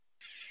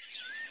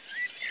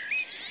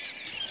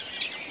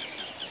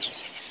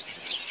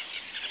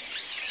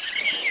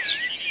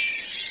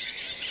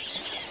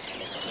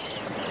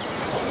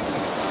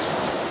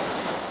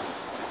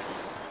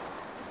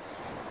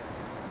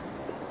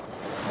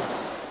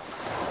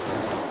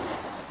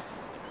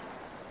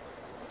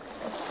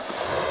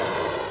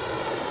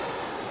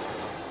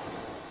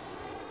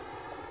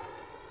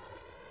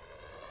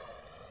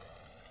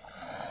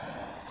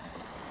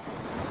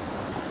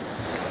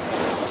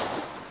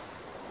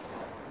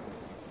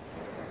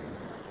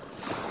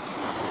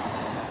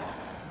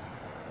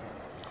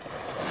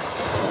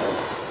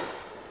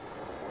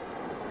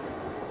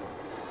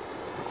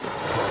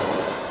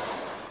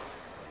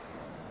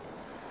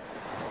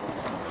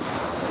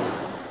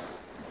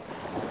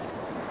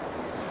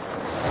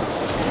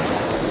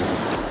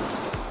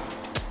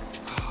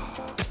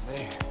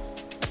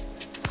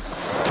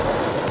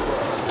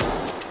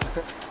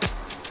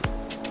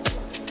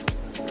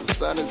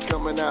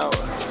coming out.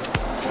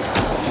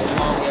 It's a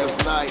long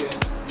ass night,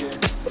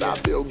 but I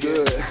feel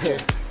good.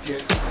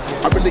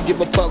 I really give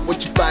a fuck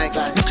what you think.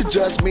 You can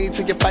judge me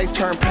till your face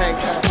turn pink.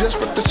 Just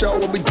rip the show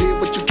when we did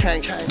what you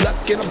can't.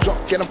 Lucky I'm drunk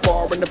and I'm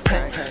far in the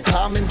paint.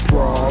 I'm in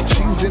Prague,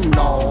 she's in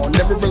all.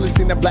 Never really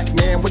seen a black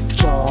man with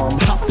charm.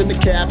 Hopped in the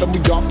cab and we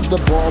off to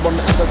the bar on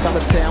the other side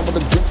of town where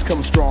the drinks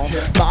come strong.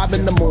 5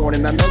 in the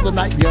morning, I know the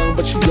night young,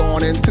 but she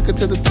yawning. Took her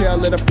to the tail,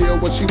 let her feel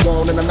what she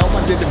wanted. I know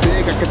I did it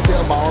big, I can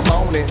tell by her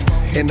moaning.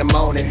 In the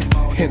morning,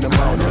 in the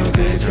morning. I know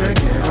things could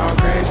get all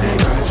crazy,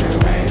 but you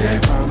made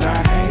it from the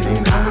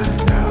hating. I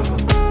know.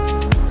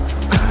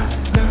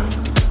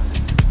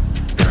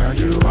 Girl,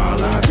 you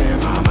all up in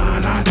my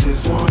mind. I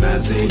just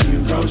wanna see you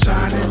go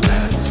shining.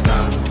 Let's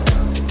go.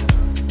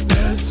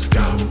 Let's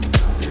go.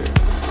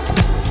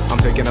 I'm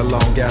taking a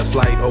long ass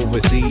flight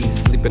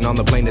overseas, sleeping on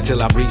the plane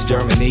until I reach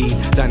Germany.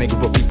 Tiny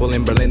group of people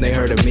in Berlin, they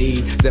heard of me.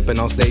 Stepping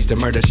on stage to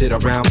murder shit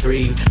around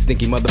 3.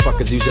 Sneaky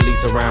motherfuckers usually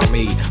surround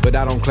me, but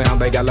I don't clown,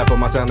 they got left on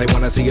my sound. They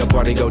wanna see a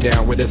party go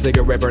down with a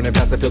cigarette burning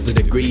past the filter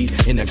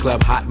degrees. In the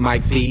club, hot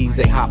mic fees,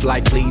 they hop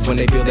like fleas. When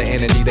they feel the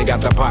energy, they got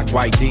the pot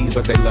white tees,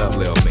 but they love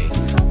Lil Me.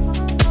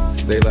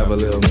 They love a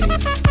Lil Me.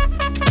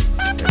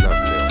 They love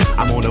Lil Me.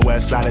 I'm on the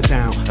west side of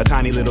town, a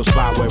tiny little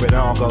spot where it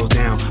all goes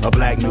down. A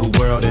black new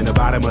world in the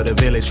bottom of the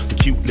village. The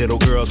cute little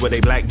girls with they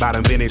black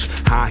bottom vintage.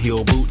 High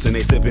heel boots and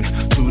they sipping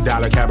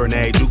 $2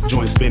 Cabernet, Duke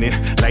joint spinning.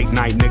 Late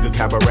night nigga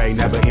cabaret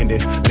never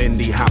ended.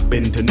 Lindy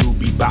hopping to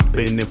newbie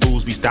bopping, and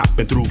fools be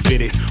stopping through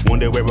fitted.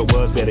 Wonder where it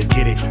was, better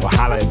get it. Or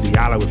holla at the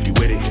holla if you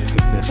with it.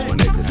 That's my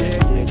nigga.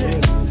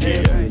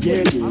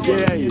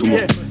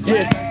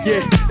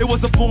 Yeah. It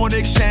was a foreign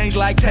exchange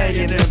like Tang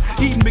and them.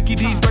 Eating Mickey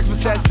D's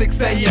breakfast at 6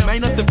 a.m.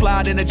 Ain't nothing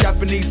fly than a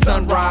Japanese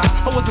sunrise.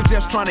 I wasn't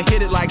just trying to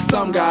hit it like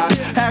some guys.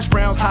 Hash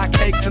browns, hot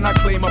cakes, and I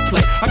clean my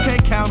plate. I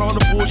can't count all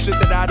the bullshit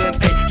that I done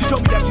ate. She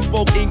told me that she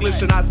spoke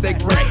English and I said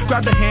great.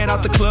 Grabbed her hand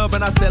out the club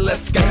and I said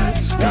let's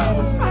skate.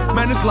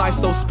 Man, this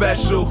life's so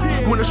special.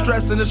 When the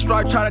stress and the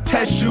stripe try to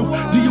test you,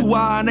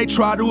 DUI and they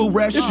try to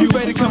arrest you. If you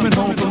faded coming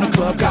home from the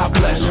club, God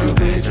bless you.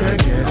 Things could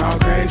get all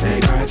crazy,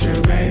 but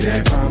you made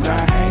it from the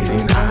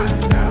hating. I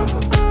know.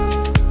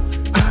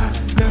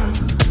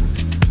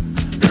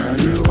 Girl,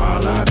 you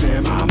all up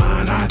in my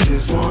mind. I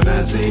just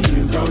wanna see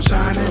you go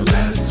shining.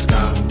 Let's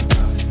go.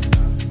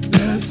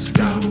 Let's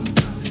go.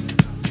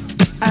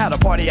 I had a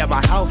party at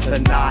my house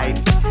tonight.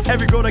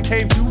 Every girl that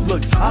came through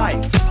looked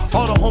tight.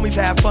 All the homies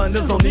had fun,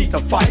 there's no need to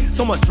fight.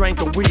 So much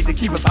drink and weed to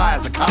keep us high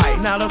as a kite.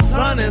 Now the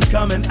sun is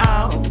coming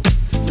out,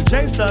 to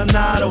chase the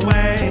night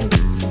away.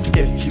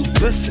 If you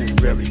listen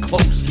really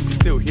close, you can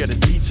still hear the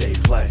DJ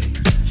play.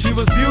 She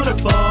was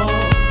beautiful,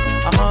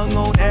 I hung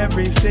on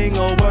every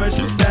single word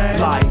she said.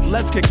 Like,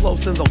 let's get close,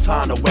 there's no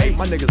time to wait.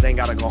 My niggas ain't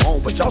gotta go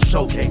home, but y'all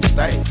show can't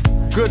stay.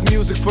 Good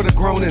music for the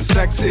grown and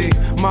sexy.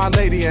 My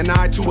lady and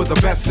I, two of the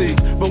best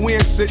seats. But we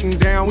ain't sitting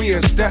down, we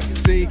in step,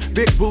 see.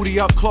 Big booty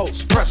up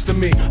close, pressed to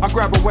me. I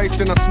grab her waist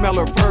and I smell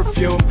her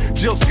perfume.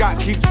 Jill Scott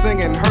keeps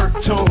singing her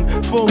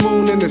tune. Full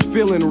moon and it's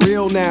feeling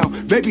real now.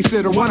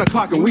 Babysitter 1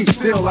 o'clock and we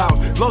still out.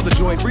 Blow the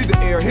joint, breathe the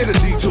air, hit a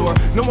detour.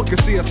 No one can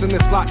see us in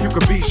this lot, you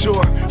can be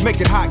sure. Make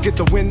it hot, get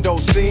the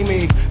windows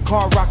steamy.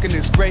 Car rocking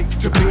is great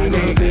to be me. I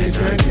know things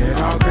could get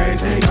all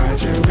crazy,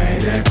 but you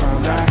made it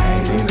from the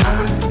hating. I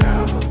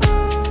know.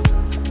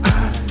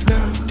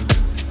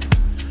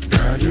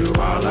 Girl, you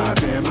all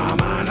up in my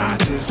mind. I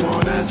just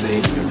wanna see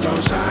you go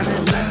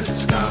shining.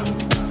 Let's go.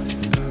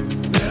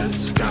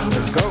 Let's go.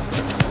 Let's go.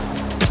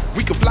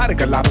 We can fly to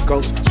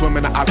Galapagos, swim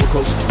in the aqua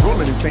coast,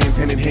 rolling in sands,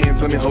 hand in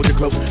hands, let me hold you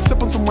close.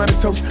 Sip on some wine and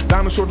toast,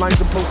 down the shorelines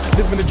and post,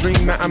 living a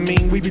dream, now I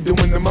mean, we be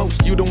doing the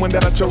most. You the one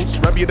that I chose,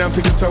 rub you down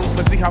to your toes,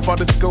 let's see how far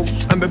this goes,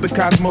 under the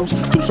cosmos.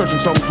 Two searching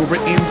souls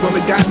where it ends,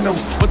 only God knows.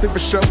 One thing for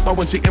sure, I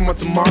want you in my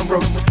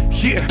tomorrows.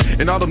 Yeah,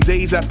 and all them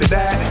days after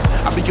that,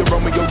 I'll be your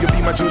Romeo, you'll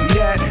be my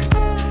Juliet.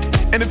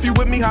 And if you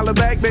with me, holla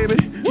back, baby.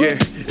 Yeah,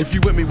 if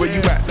you with me, where you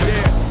at?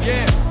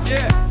 Yeah.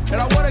 And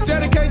I want to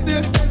dedicate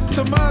this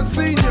to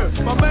Monsignor,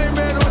 my main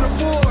man on the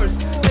boards,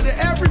 and to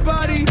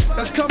everybody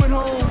that's coming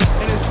home,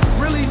 and it's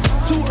really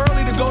too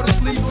early to go to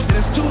sleep, and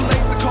it's too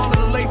late to call it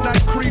a late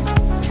night creep.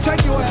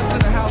 Take your ass in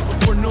the house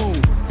before noon,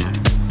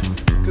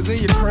 cause then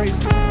you're crazy.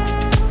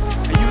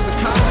 And use a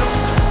condom,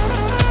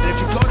 and if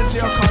you go to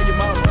jail, call your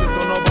mama, cause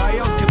don't nobody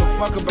else give a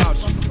fuck about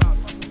you.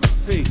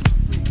 Peace.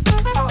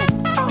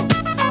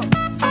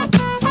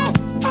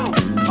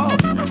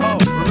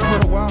 Remember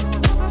the wild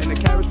and the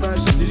Cabbage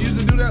Patch? Did you used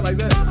to do that like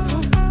that?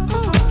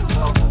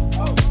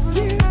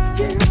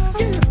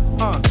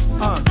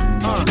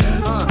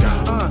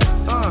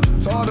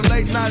 To all the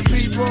late night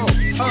people,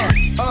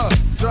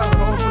 driving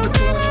home from the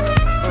club,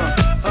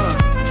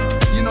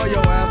 you know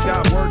your ass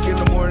got work in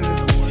the morning,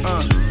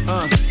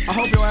 I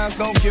hope your ass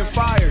don't get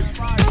fired.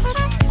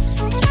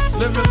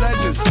 Living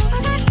legends,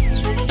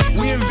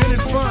 we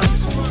invented fun,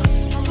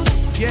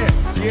 yeah,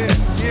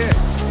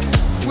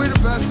 we're the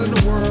best in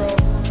the world.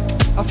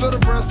 I feel the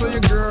breasts of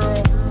your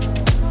girl.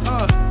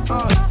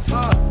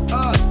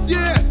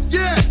 Yeah.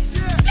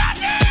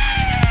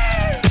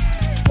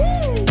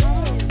 Woo.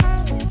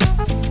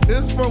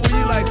 This is for when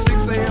you like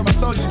 6 a.m. I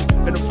told you.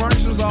 and the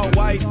furniture's all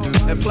white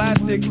and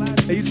plastic,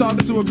 and you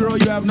talking to a girl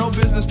you have no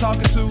business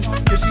talking to,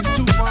 and she's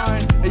too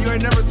fine, and you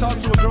ain't never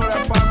talked to a girl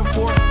that fine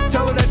before,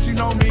 tell her that you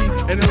know me,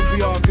 and it'll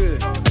be all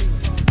good.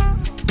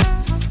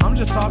 I'm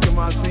just talking,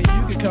 my scene.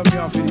 You can cut me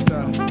off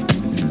anytime.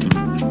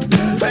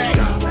 Bang!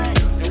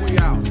 And we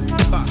out.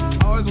 I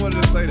always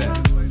wanted to say that.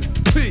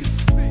 Peace.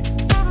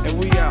 And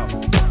we out.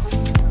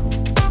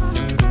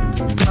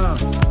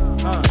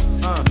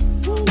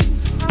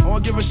 I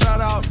want to give a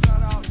shout out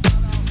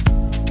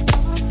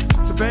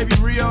to Baby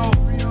Rio,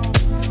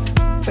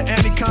 to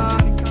Andy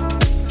Khan,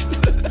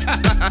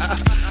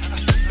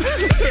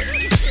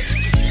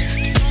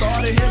 to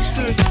all the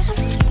hipsters.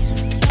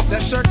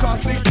 That shirt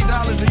cost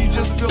 $60 and you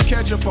just spill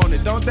ketchup on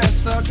it. Don't that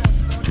suck?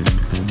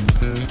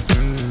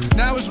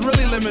 Now it's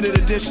really limited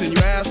edition, you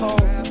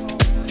asshole.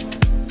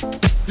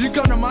 If you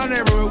come to my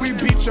neighborhood, we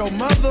beat your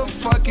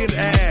motherfucking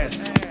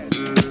ass.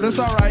 That's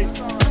alright.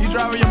 You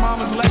driving your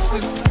mama's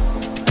Lexus.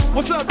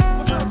 What's up?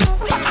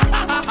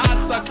 I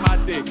suck my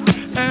dick.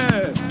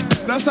 And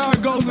that's how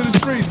it goes in the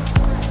streets.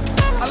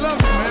 I love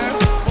it, man.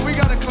 But we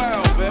gotta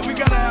clown, man. We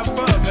gotta have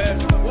fun, man.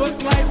 What's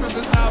life if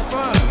it's not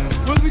fun?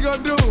 What's he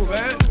gonna do,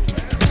 man?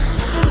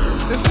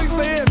 It's 6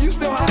 a.m., you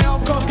still high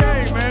off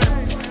cocaine, man.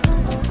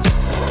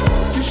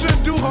 You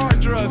shouldn't do hard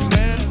drugs,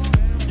 man.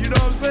 You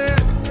know what I'm saying?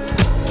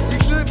 You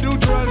shouldn't do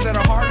drugs that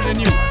are harder than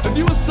you. If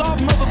you a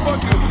soft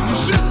motherfucker, you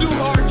shouldn't do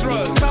hard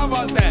drugs. How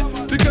about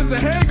that? Because the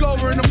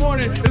hangover in the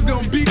morning is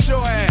gonna beat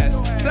your ass.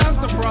 That's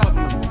the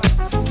problem.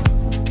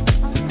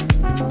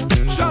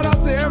 Shout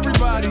out to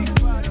everybody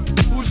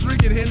who's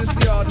drinking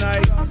Hennessy all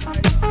night.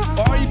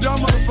 All you dumb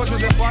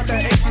motherfuckers that bought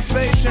that Ace of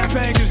Spades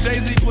champagne because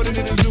Jay-Z put it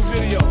in his new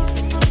video.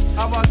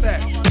 How about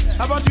that?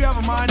 How about you have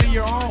a mind of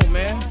your own,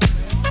 man?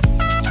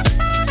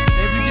 And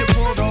if you get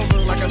pulled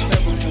over, like I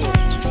said before,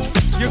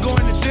 you're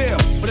going to jail,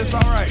 but it's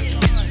alright.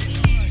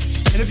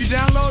 And if you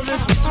download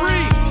this for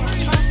free,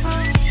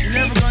 you're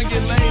never gonna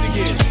get laid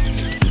again.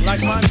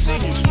 Like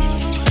Monsignor.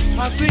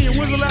 Monsignor,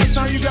 when's the last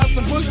time you got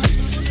some pussy?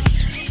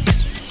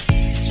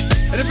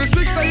 And if it's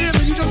 6 a.m.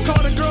 and you just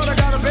called a girl that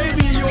got a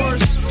baby of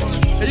yours,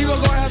 and you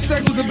gonna go have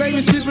sex with the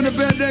baby sleeping in the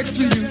bed next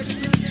to you,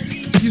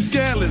 you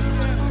scandalous.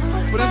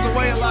 But it's a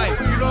way of life,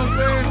 you know what I'm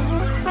saying?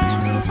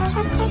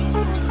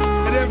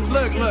 And if,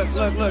 look,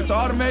 to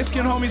all the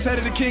Mexican homies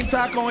headed to King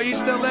Taco in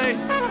East LA,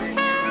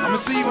 I'ma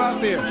see you out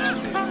there.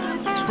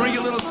 Bring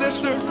your little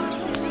sister,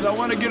 cause I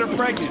wanna get her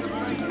pregnant.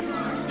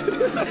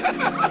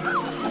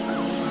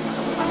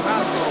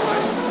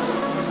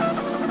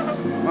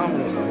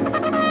 Vamos.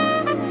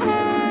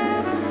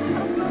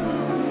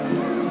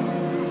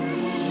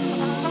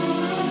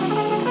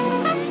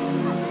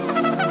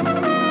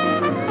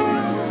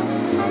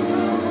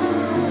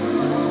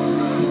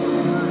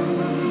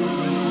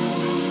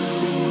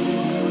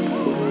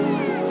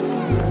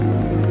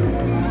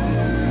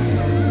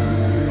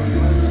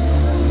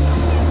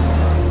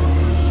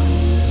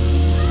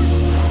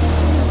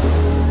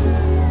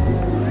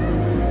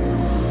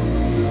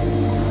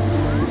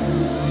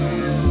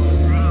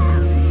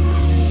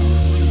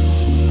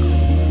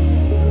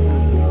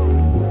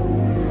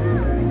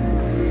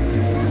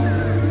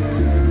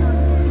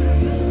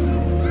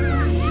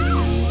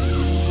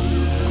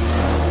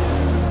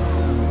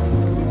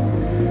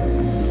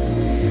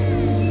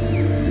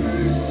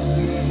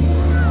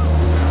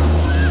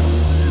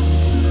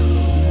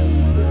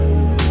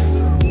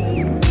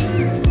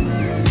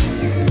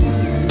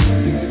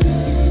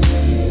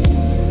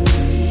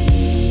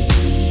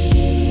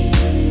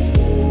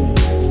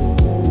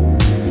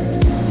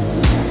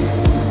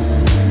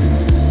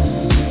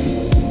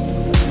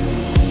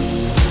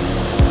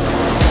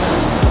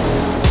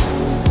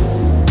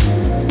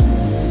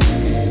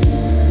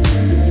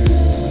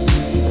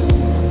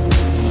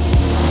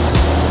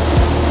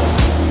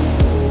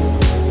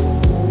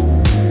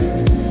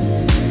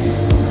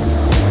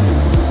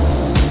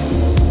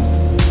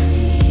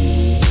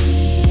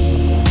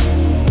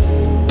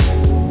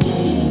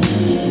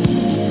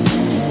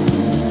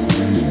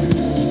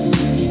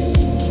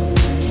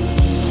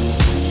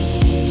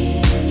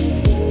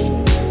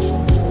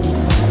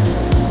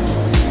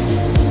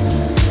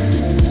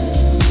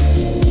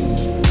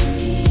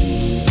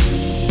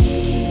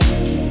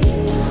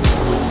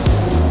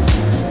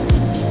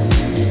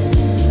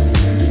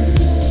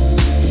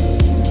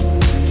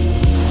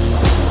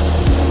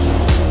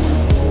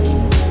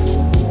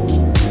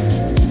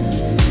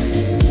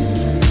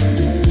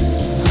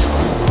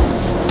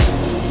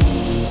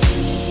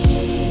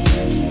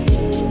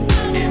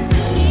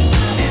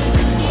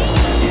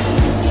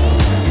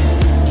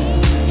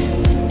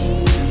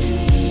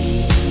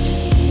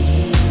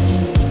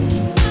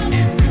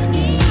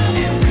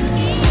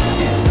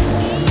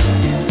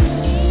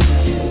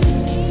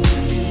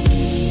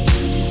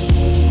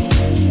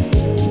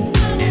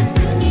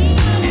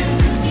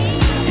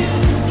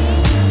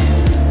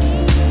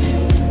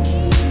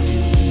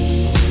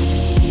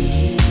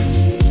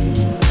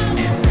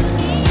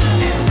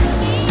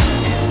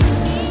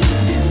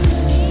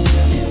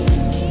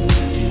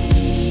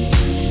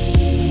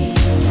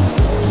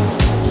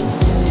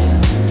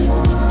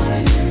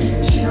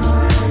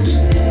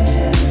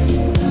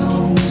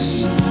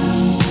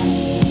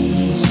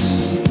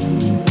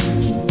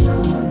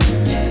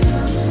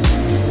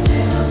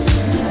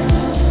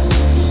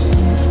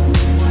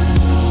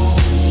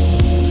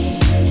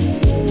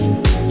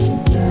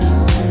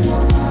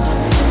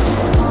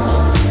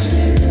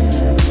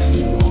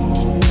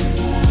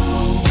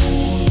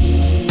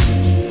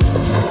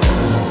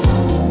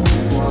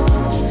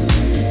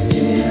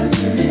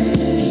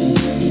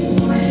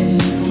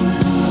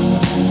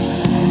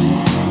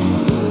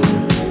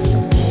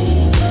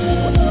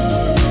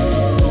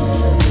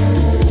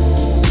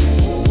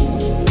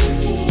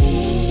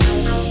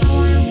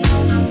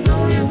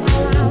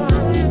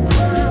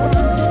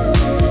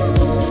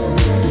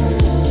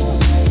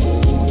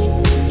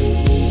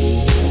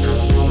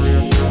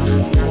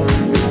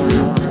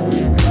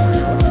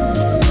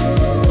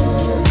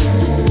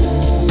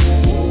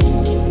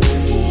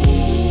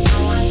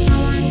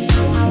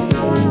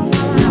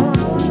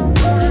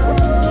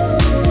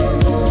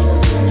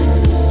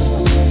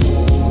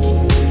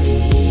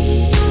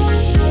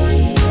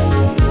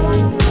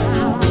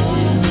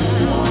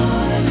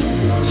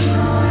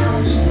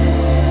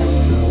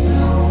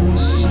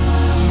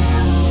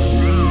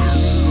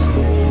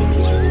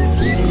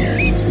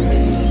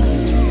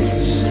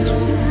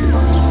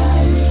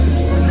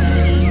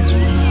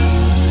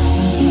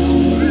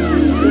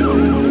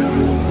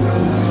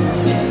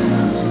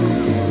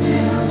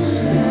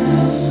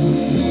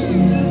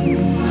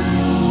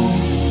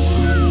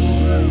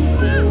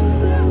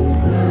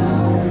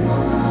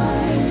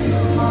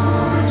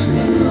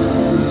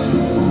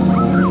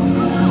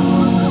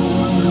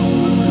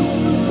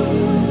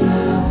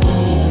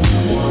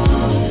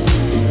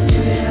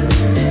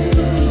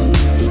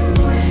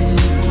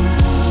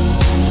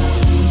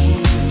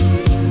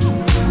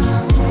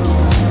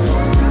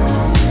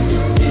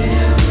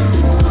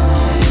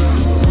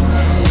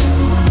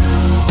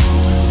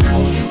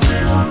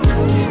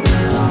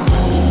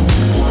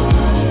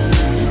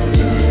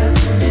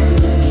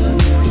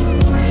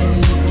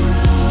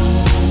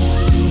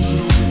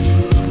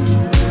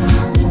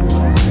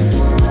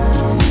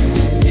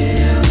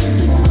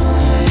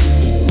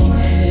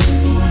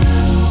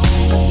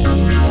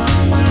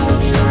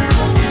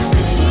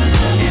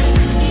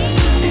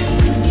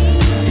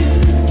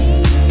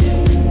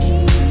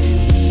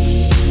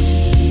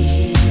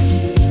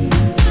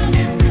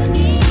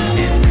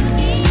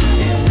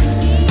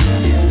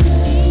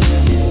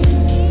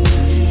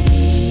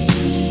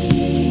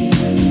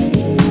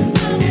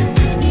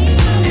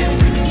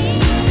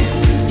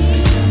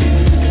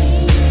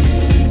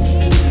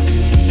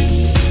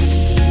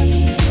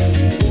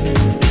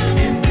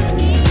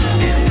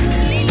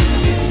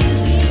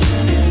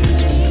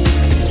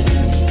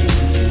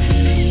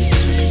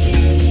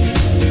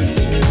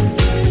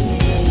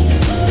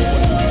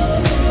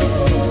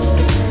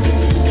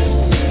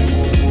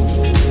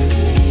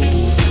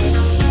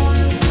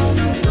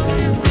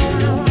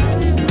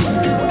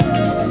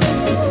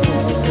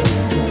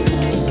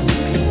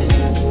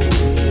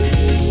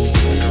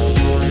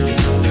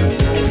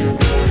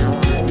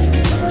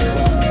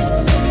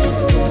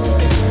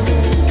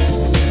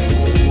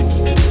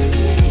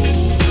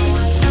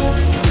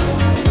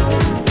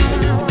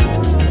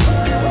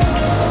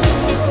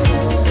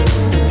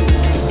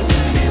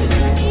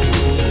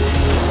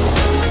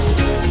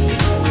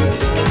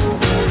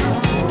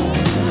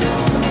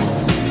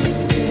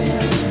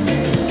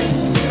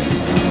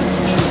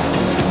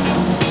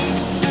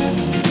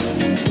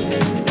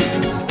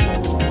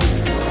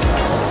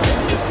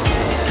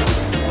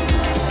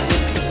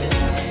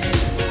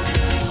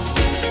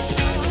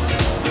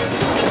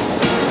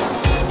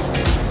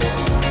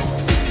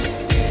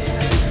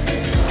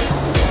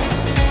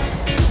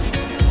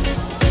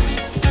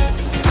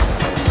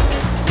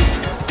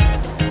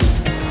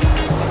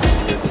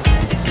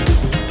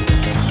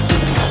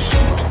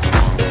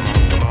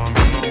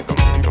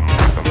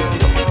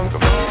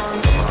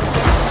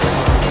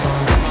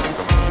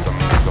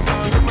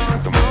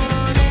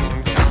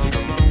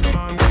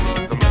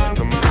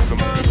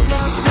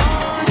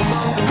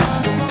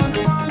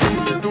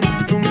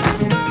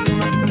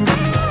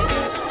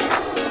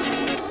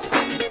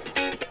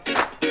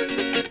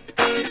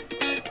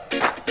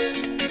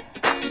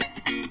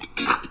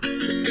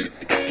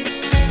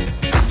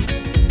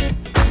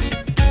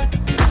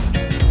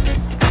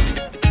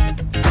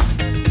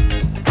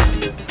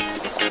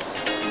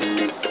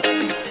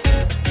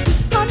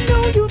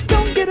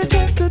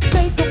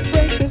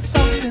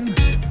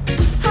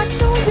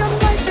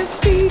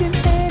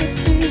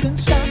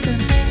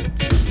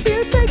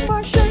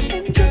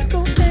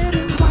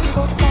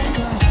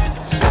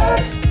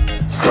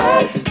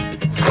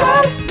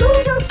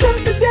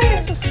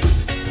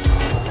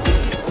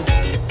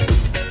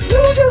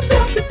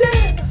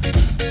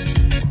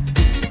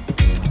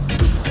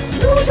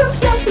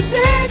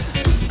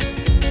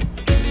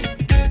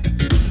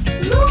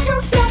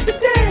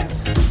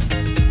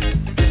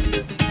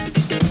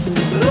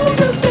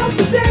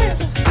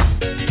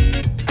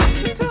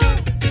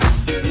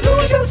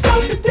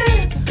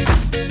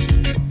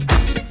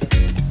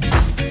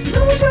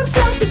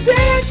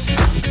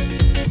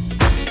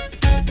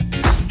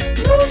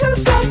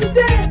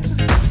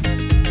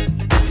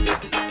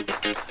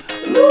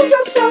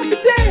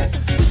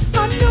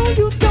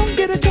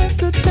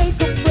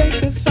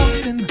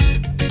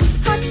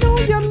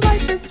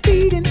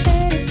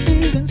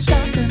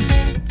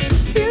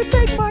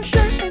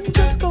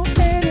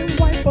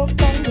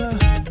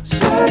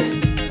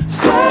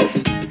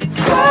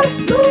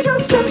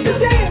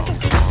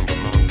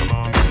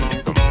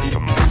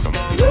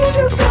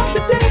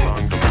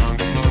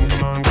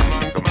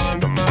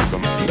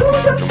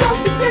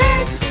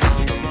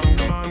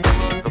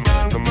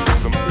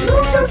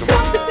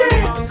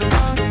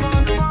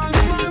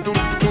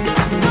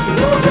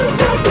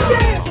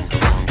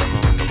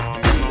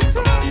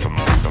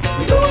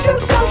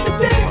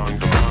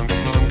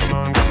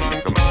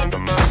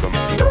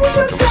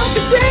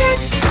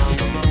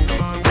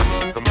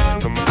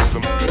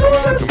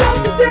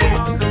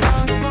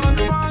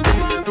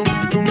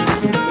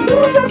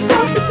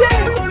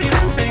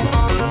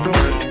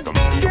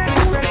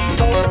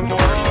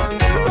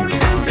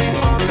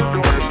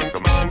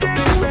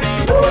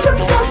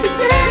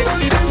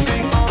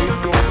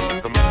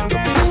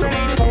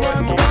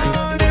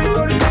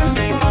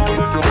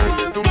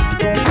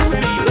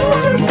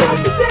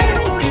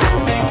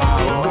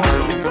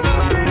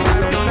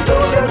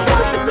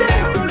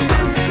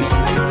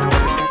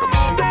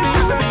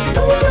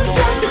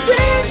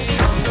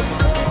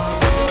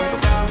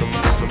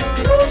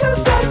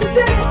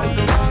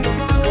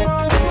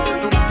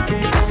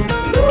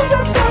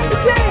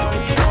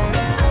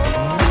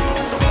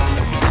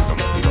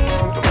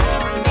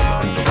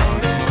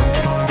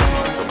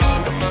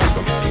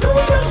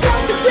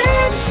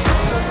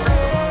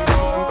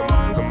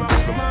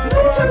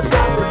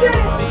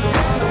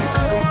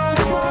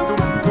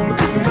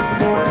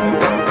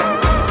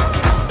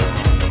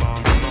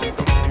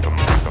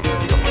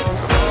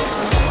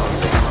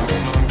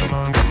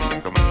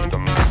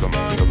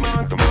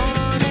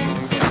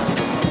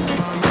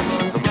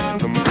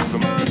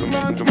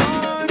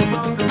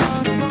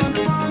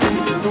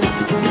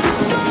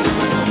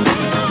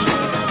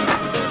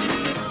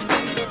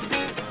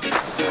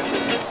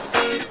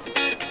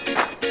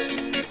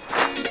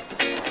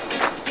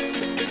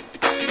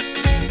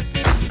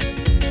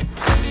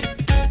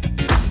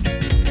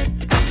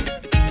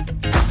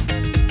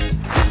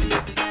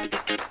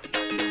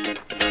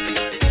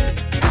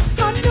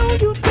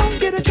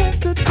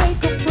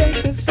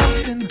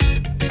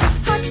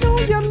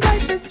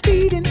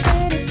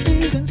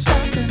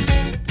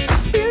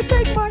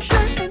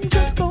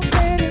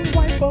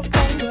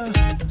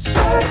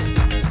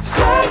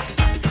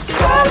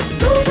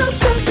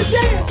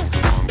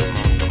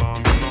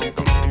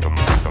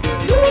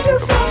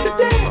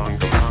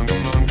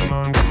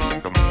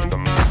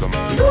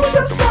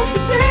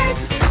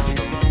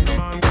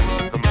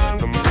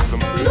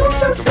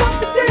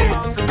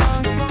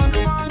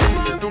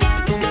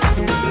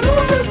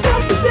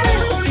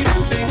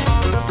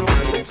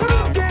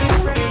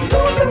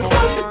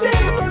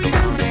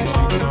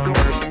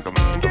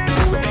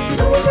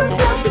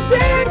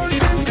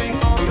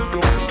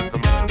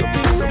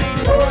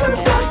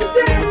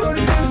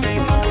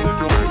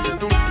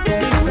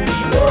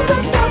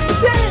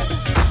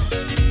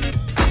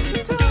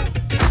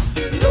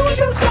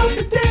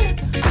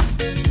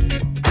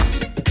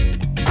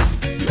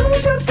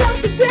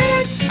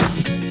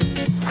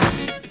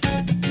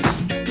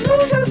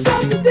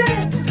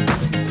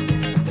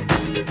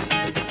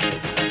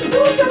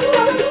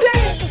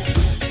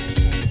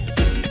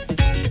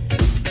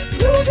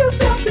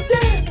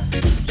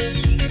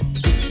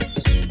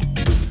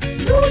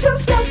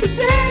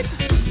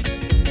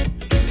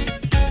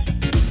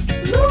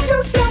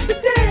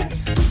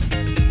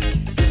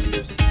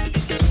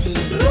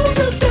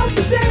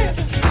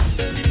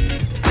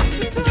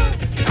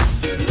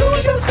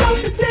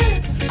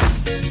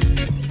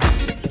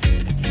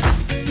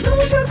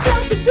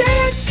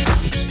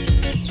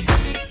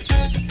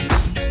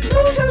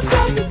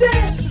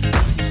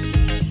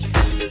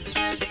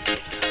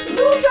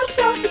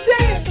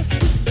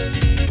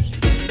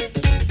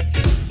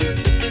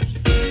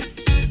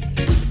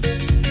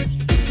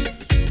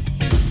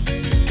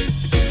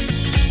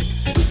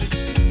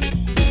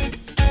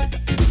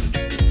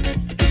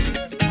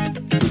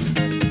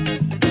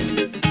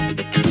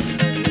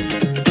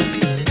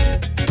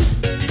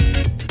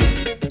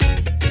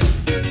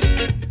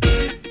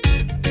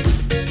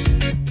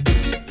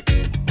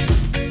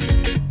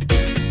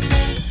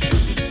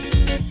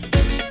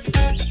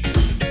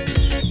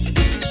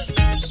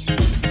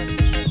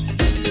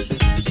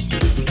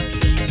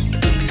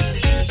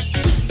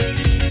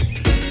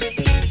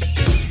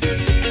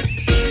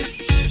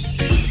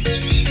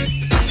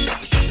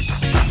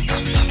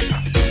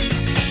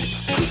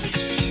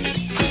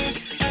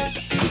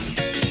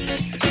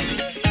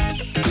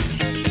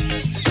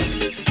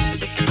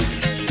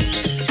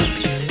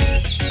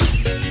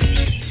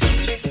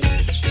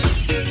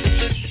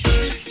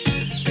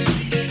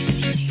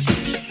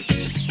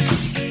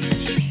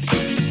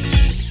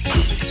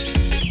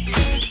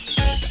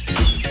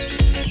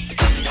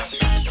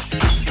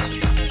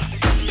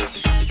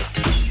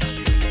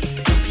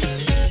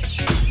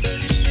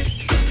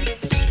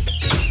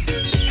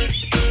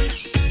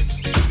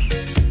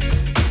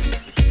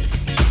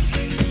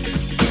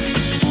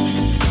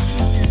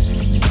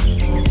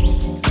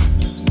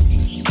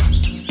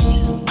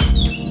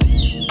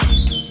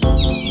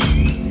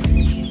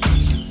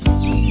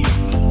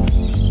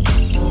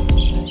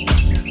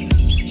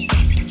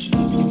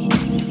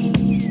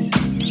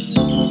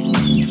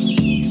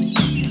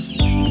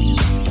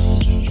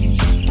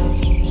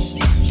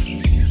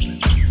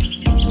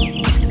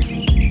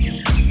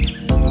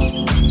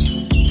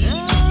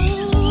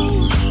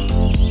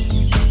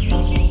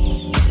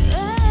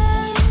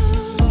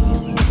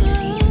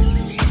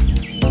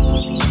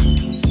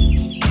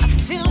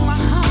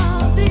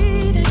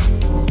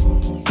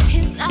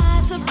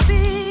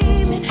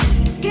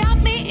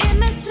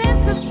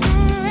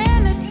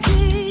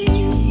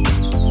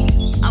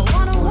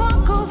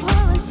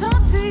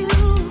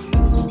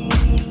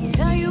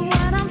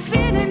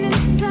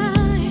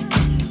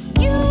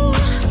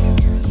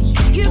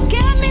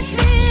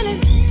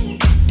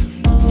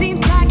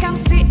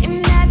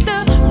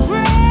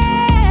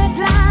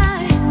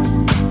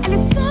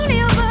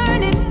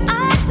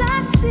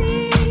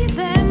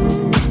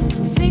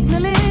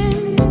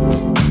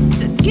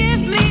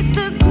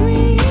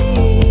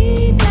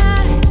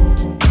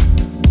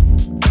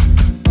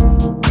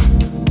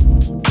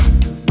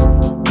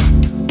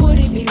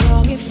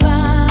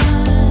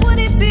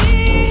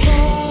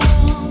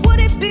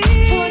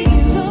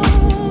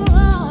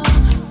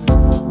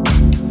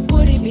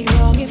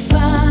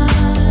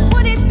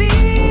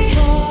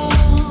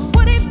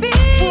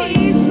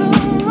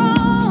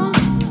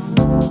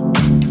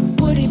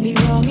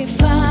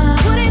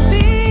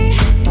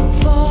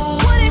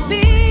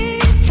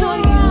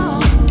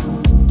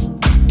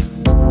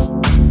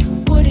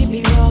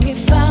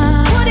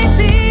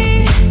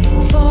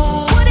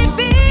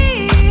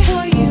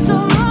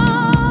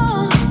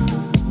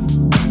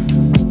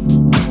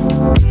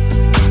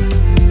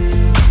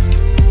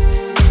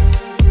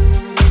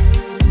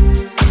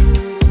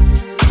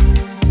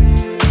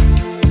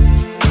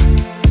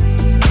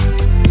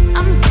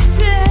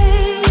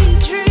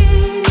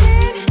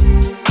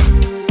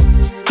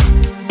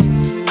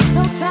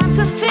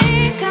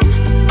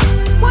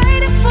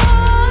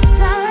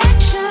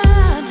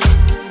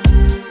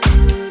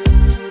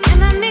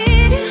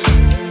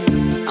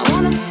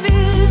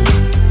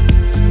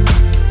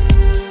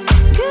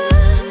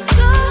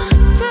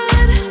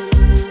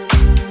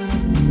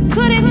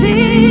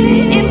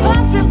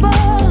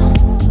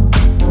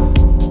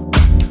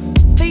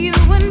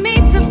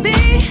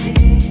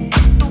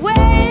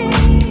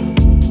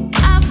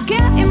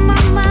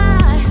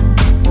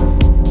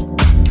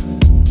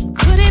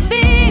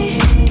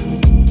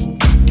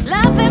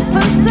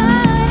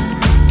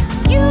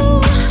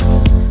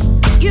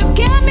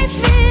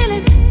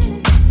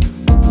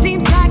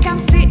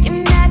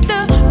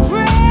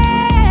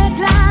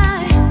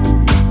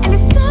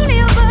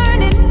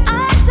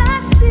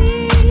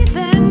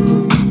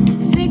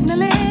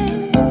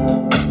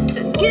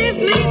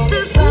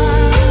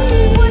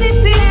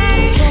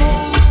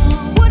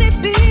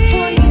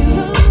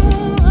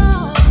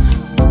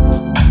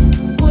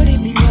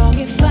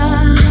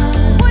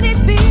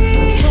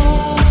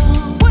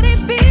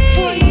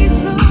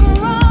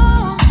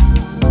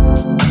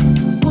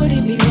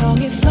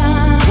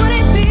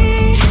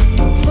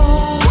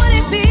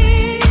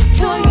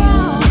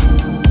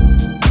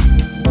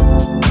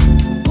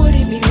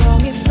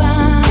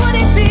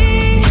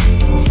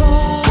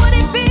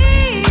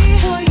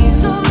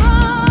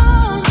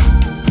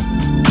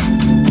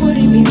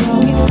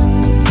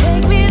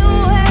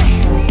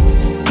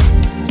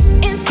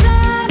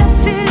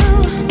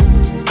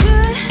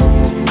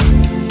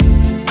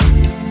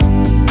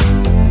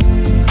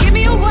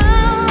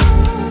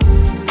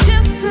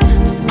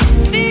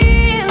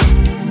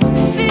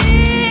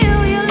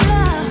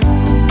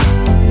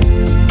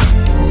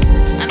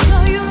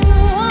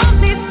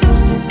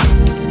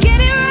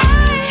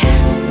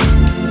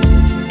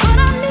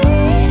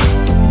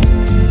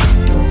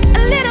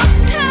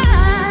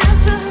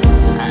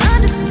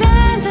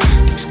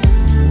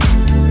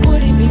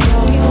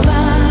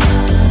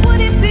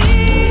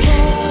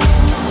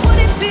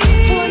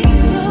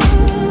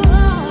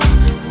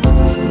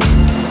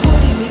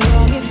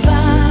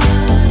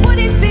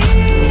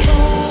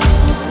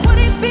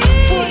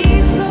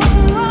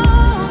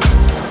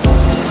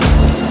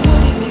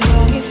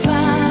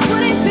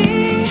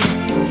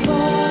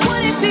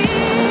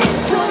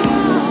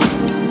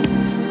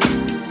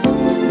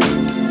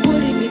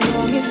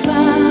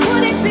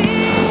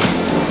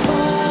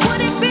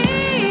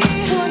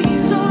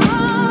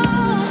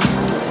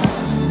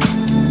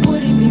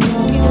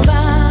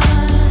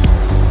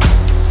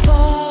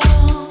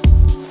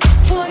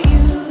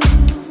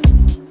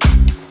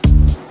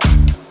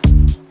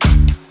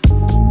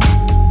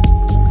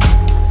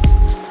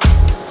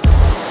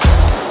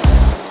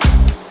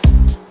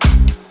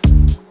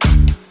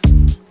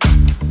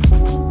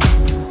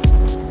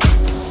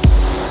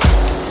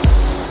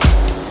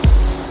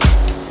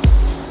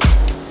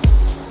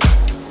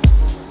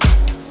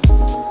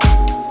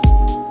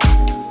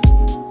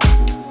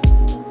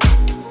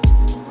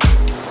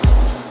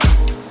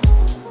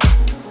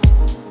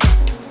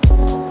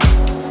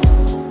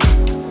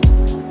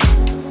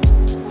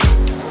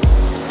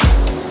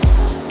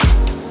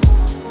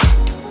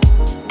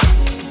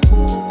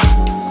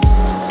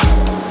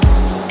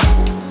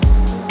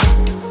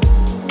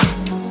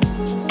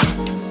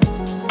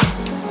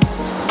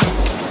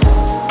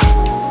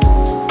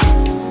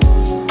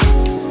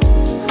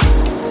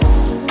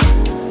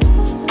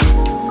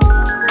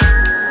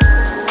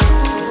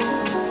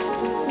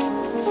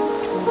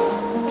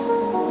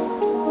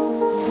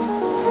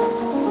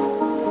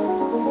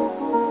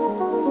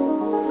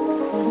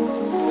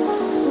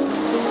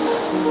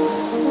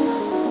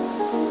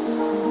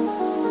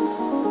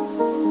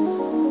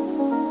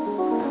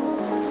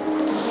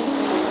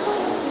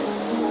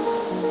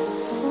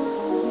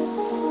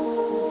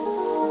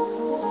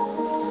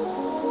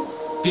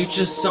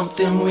 Future's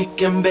something we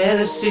can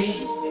barely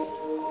see.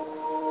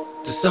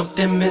 There's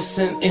something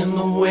missing in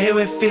the way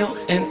we feel,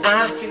 and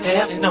I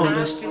have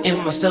noticed in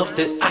myself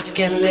that I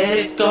can't let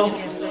it go.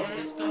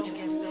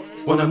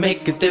 Wanna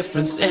make a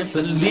difference and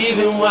believe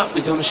in what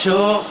we're gonna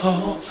show.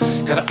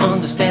 Gotta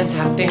understand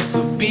how things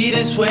could be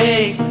this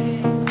way.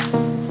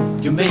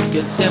 You make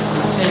a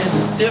difference in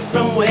a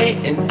different way,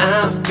 and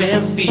I've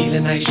been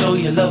feeling how you show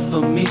your love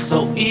for me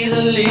so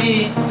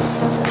easily.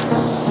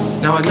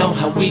 Now I know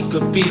how we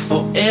could be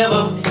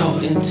forever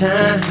caught in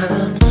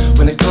time.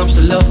 When it comes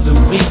to love, and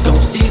we gon'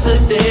 seize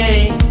the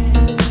day.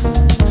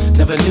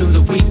 Never knew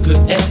that we could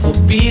ever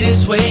be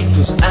this way,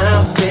 cause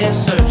I've been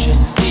searching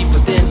deep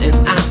within and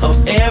out of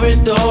every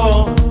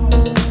door.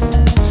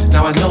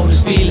 Now I know this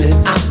feeling,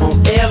 I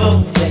won't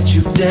ever let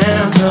you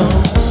down, no.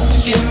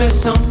 So give me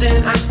something,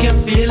 I can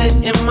feel it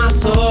in my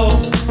soul.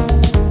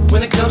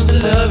 When it comes to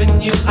loving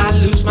you, I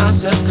lose my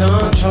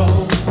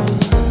self-control.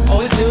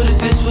 Always knew that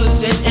this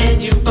was it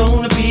and you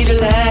gonna be the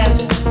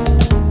last.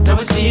 Now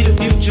we see the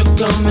future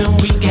coming,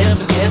 we can't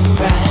forget the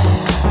past.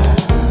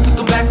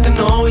 Looking back to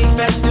know we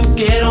had to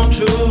get on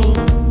true.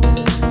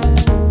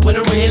 When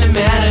it really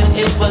mattered,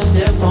 it was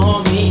there for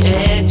me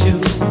and you.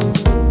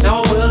 Now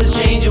our world is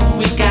changing,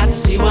 we got to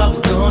see what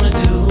we're gonna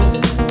do.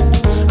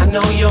 I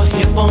know you're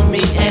here for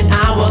me and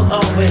I will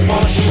always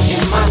want you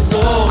in my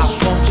soul. I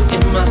want you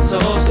in my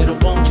soul, said I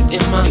want you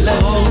in my soul.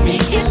 Love to me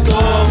is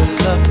gold, your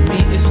love to me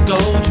is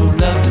gold. Your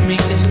love to me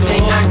is gold.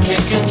 Thing I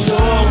can't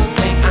control, this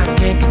thing I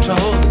can't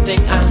control, this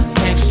thing I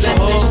can't control. Let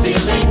this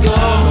feeling go,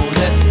 don't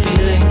let the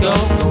feeling go,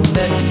 don't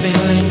let the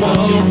feeling go.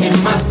 Want you in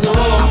my soul,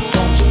 I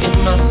want you in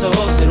my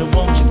soul, said I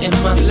want you in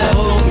my soul.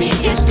 Love to me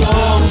is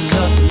gold, your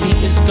love to me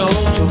is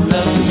gold. Your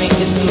love to me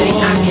is gold. Thing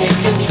I can't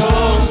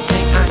control, this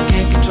thing I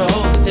can't control,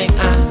 this thing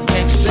I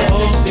can't control. Let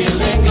this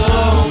feeling go,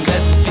 don't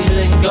let the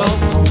feeling go,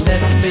 don't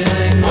let the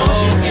feeling go. Want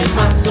you in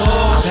my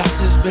soul. Past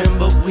has been,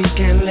 but we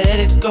can't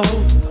let it go.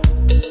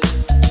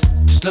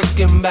 Just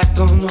looking back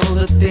on all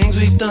the things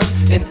we've done,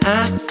 and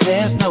I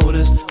have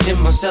noticed in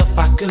myself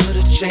I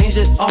could've changed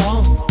it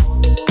all.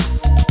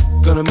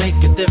 Gonna make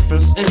a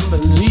difference and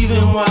believe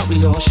in what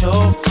we all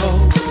show.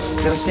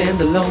 Gotta stand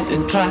alone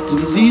and try to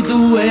lead the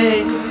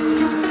way.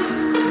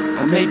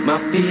 I make my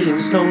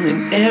feelings known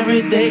in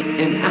every day,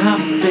 and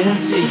I've been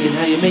seeing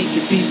how you make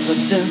your peace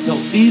within so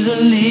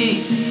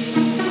easily.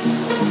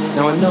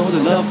 Now I know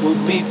the love will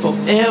be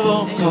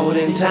forever caught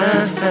in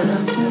time.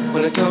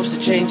 When it comes to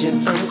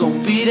changing, I'm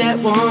gonna be that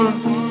one.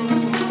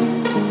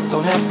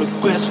 Don't have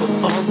regrets for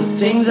all the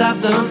things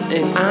I've done,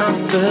 and I'm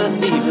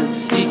believing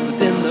deep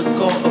within the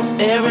core of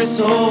every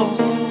soul.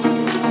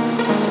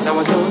 Now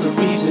I know the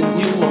reason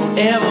you won't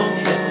ever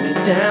let me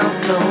down,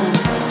 no.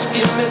 So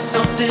give me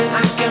something,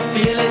 I can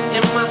feel it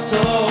in my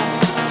soul.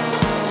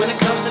 When it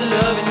comes to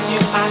loving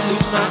you, I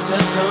lose my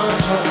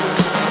self-control.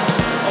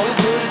 Always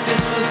knew that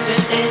this was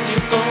it and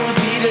you're gonna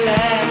be the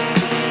last.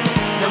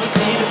 Never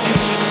see the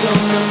future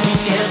coming, we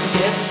can't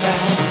forget the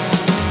past.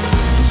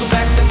 Go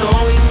back to know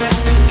we had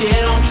to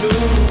get on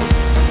true.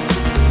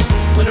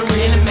 When it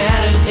really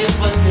mattered, it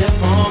was there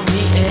for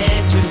me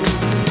and you.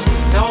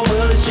 Now our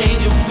world is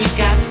changing, we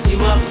got to see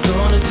what we're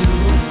gonna do.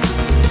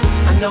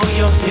 I know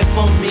you're here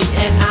for me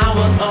and I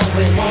will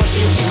always want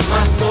you in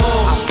my soul.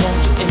 I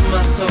want you in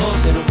my soul,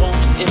 said I want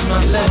you in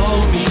my soul.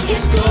 Love to me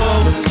is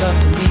gold, your love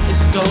to me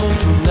is gold.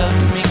 Your love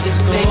to me is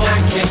gold. Thing I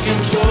can't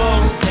control,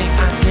 this thing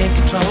I can't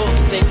control,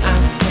 this thing I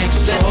can't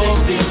control. Let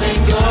this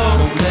feeling go,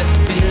 don't let the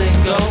feeling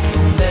go,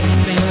 don't let the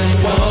feeling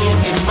go. Want you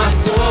in my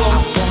soul,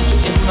 I want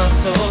you in my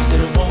soul, said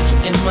I want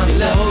you in my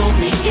soul. Love to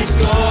me is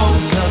gold,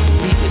 your love to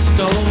me is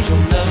gold. Your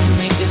love to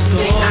me is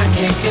gold. Thing I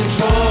can't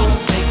control,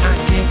 this thing I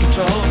can't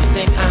control, this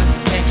thing I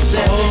can't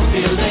control. Let this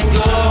feeling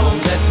go,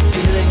 don't let the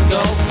feeling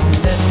go, don't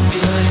let the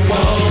feeling go.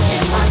 Want you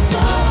in my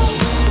soul.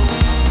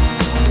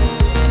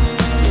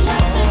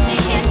 Love to me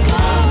is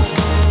gold.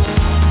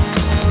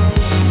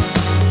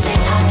 This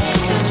thing I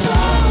can't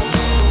control.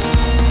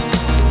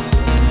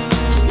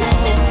 Just let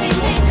this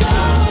feeling go.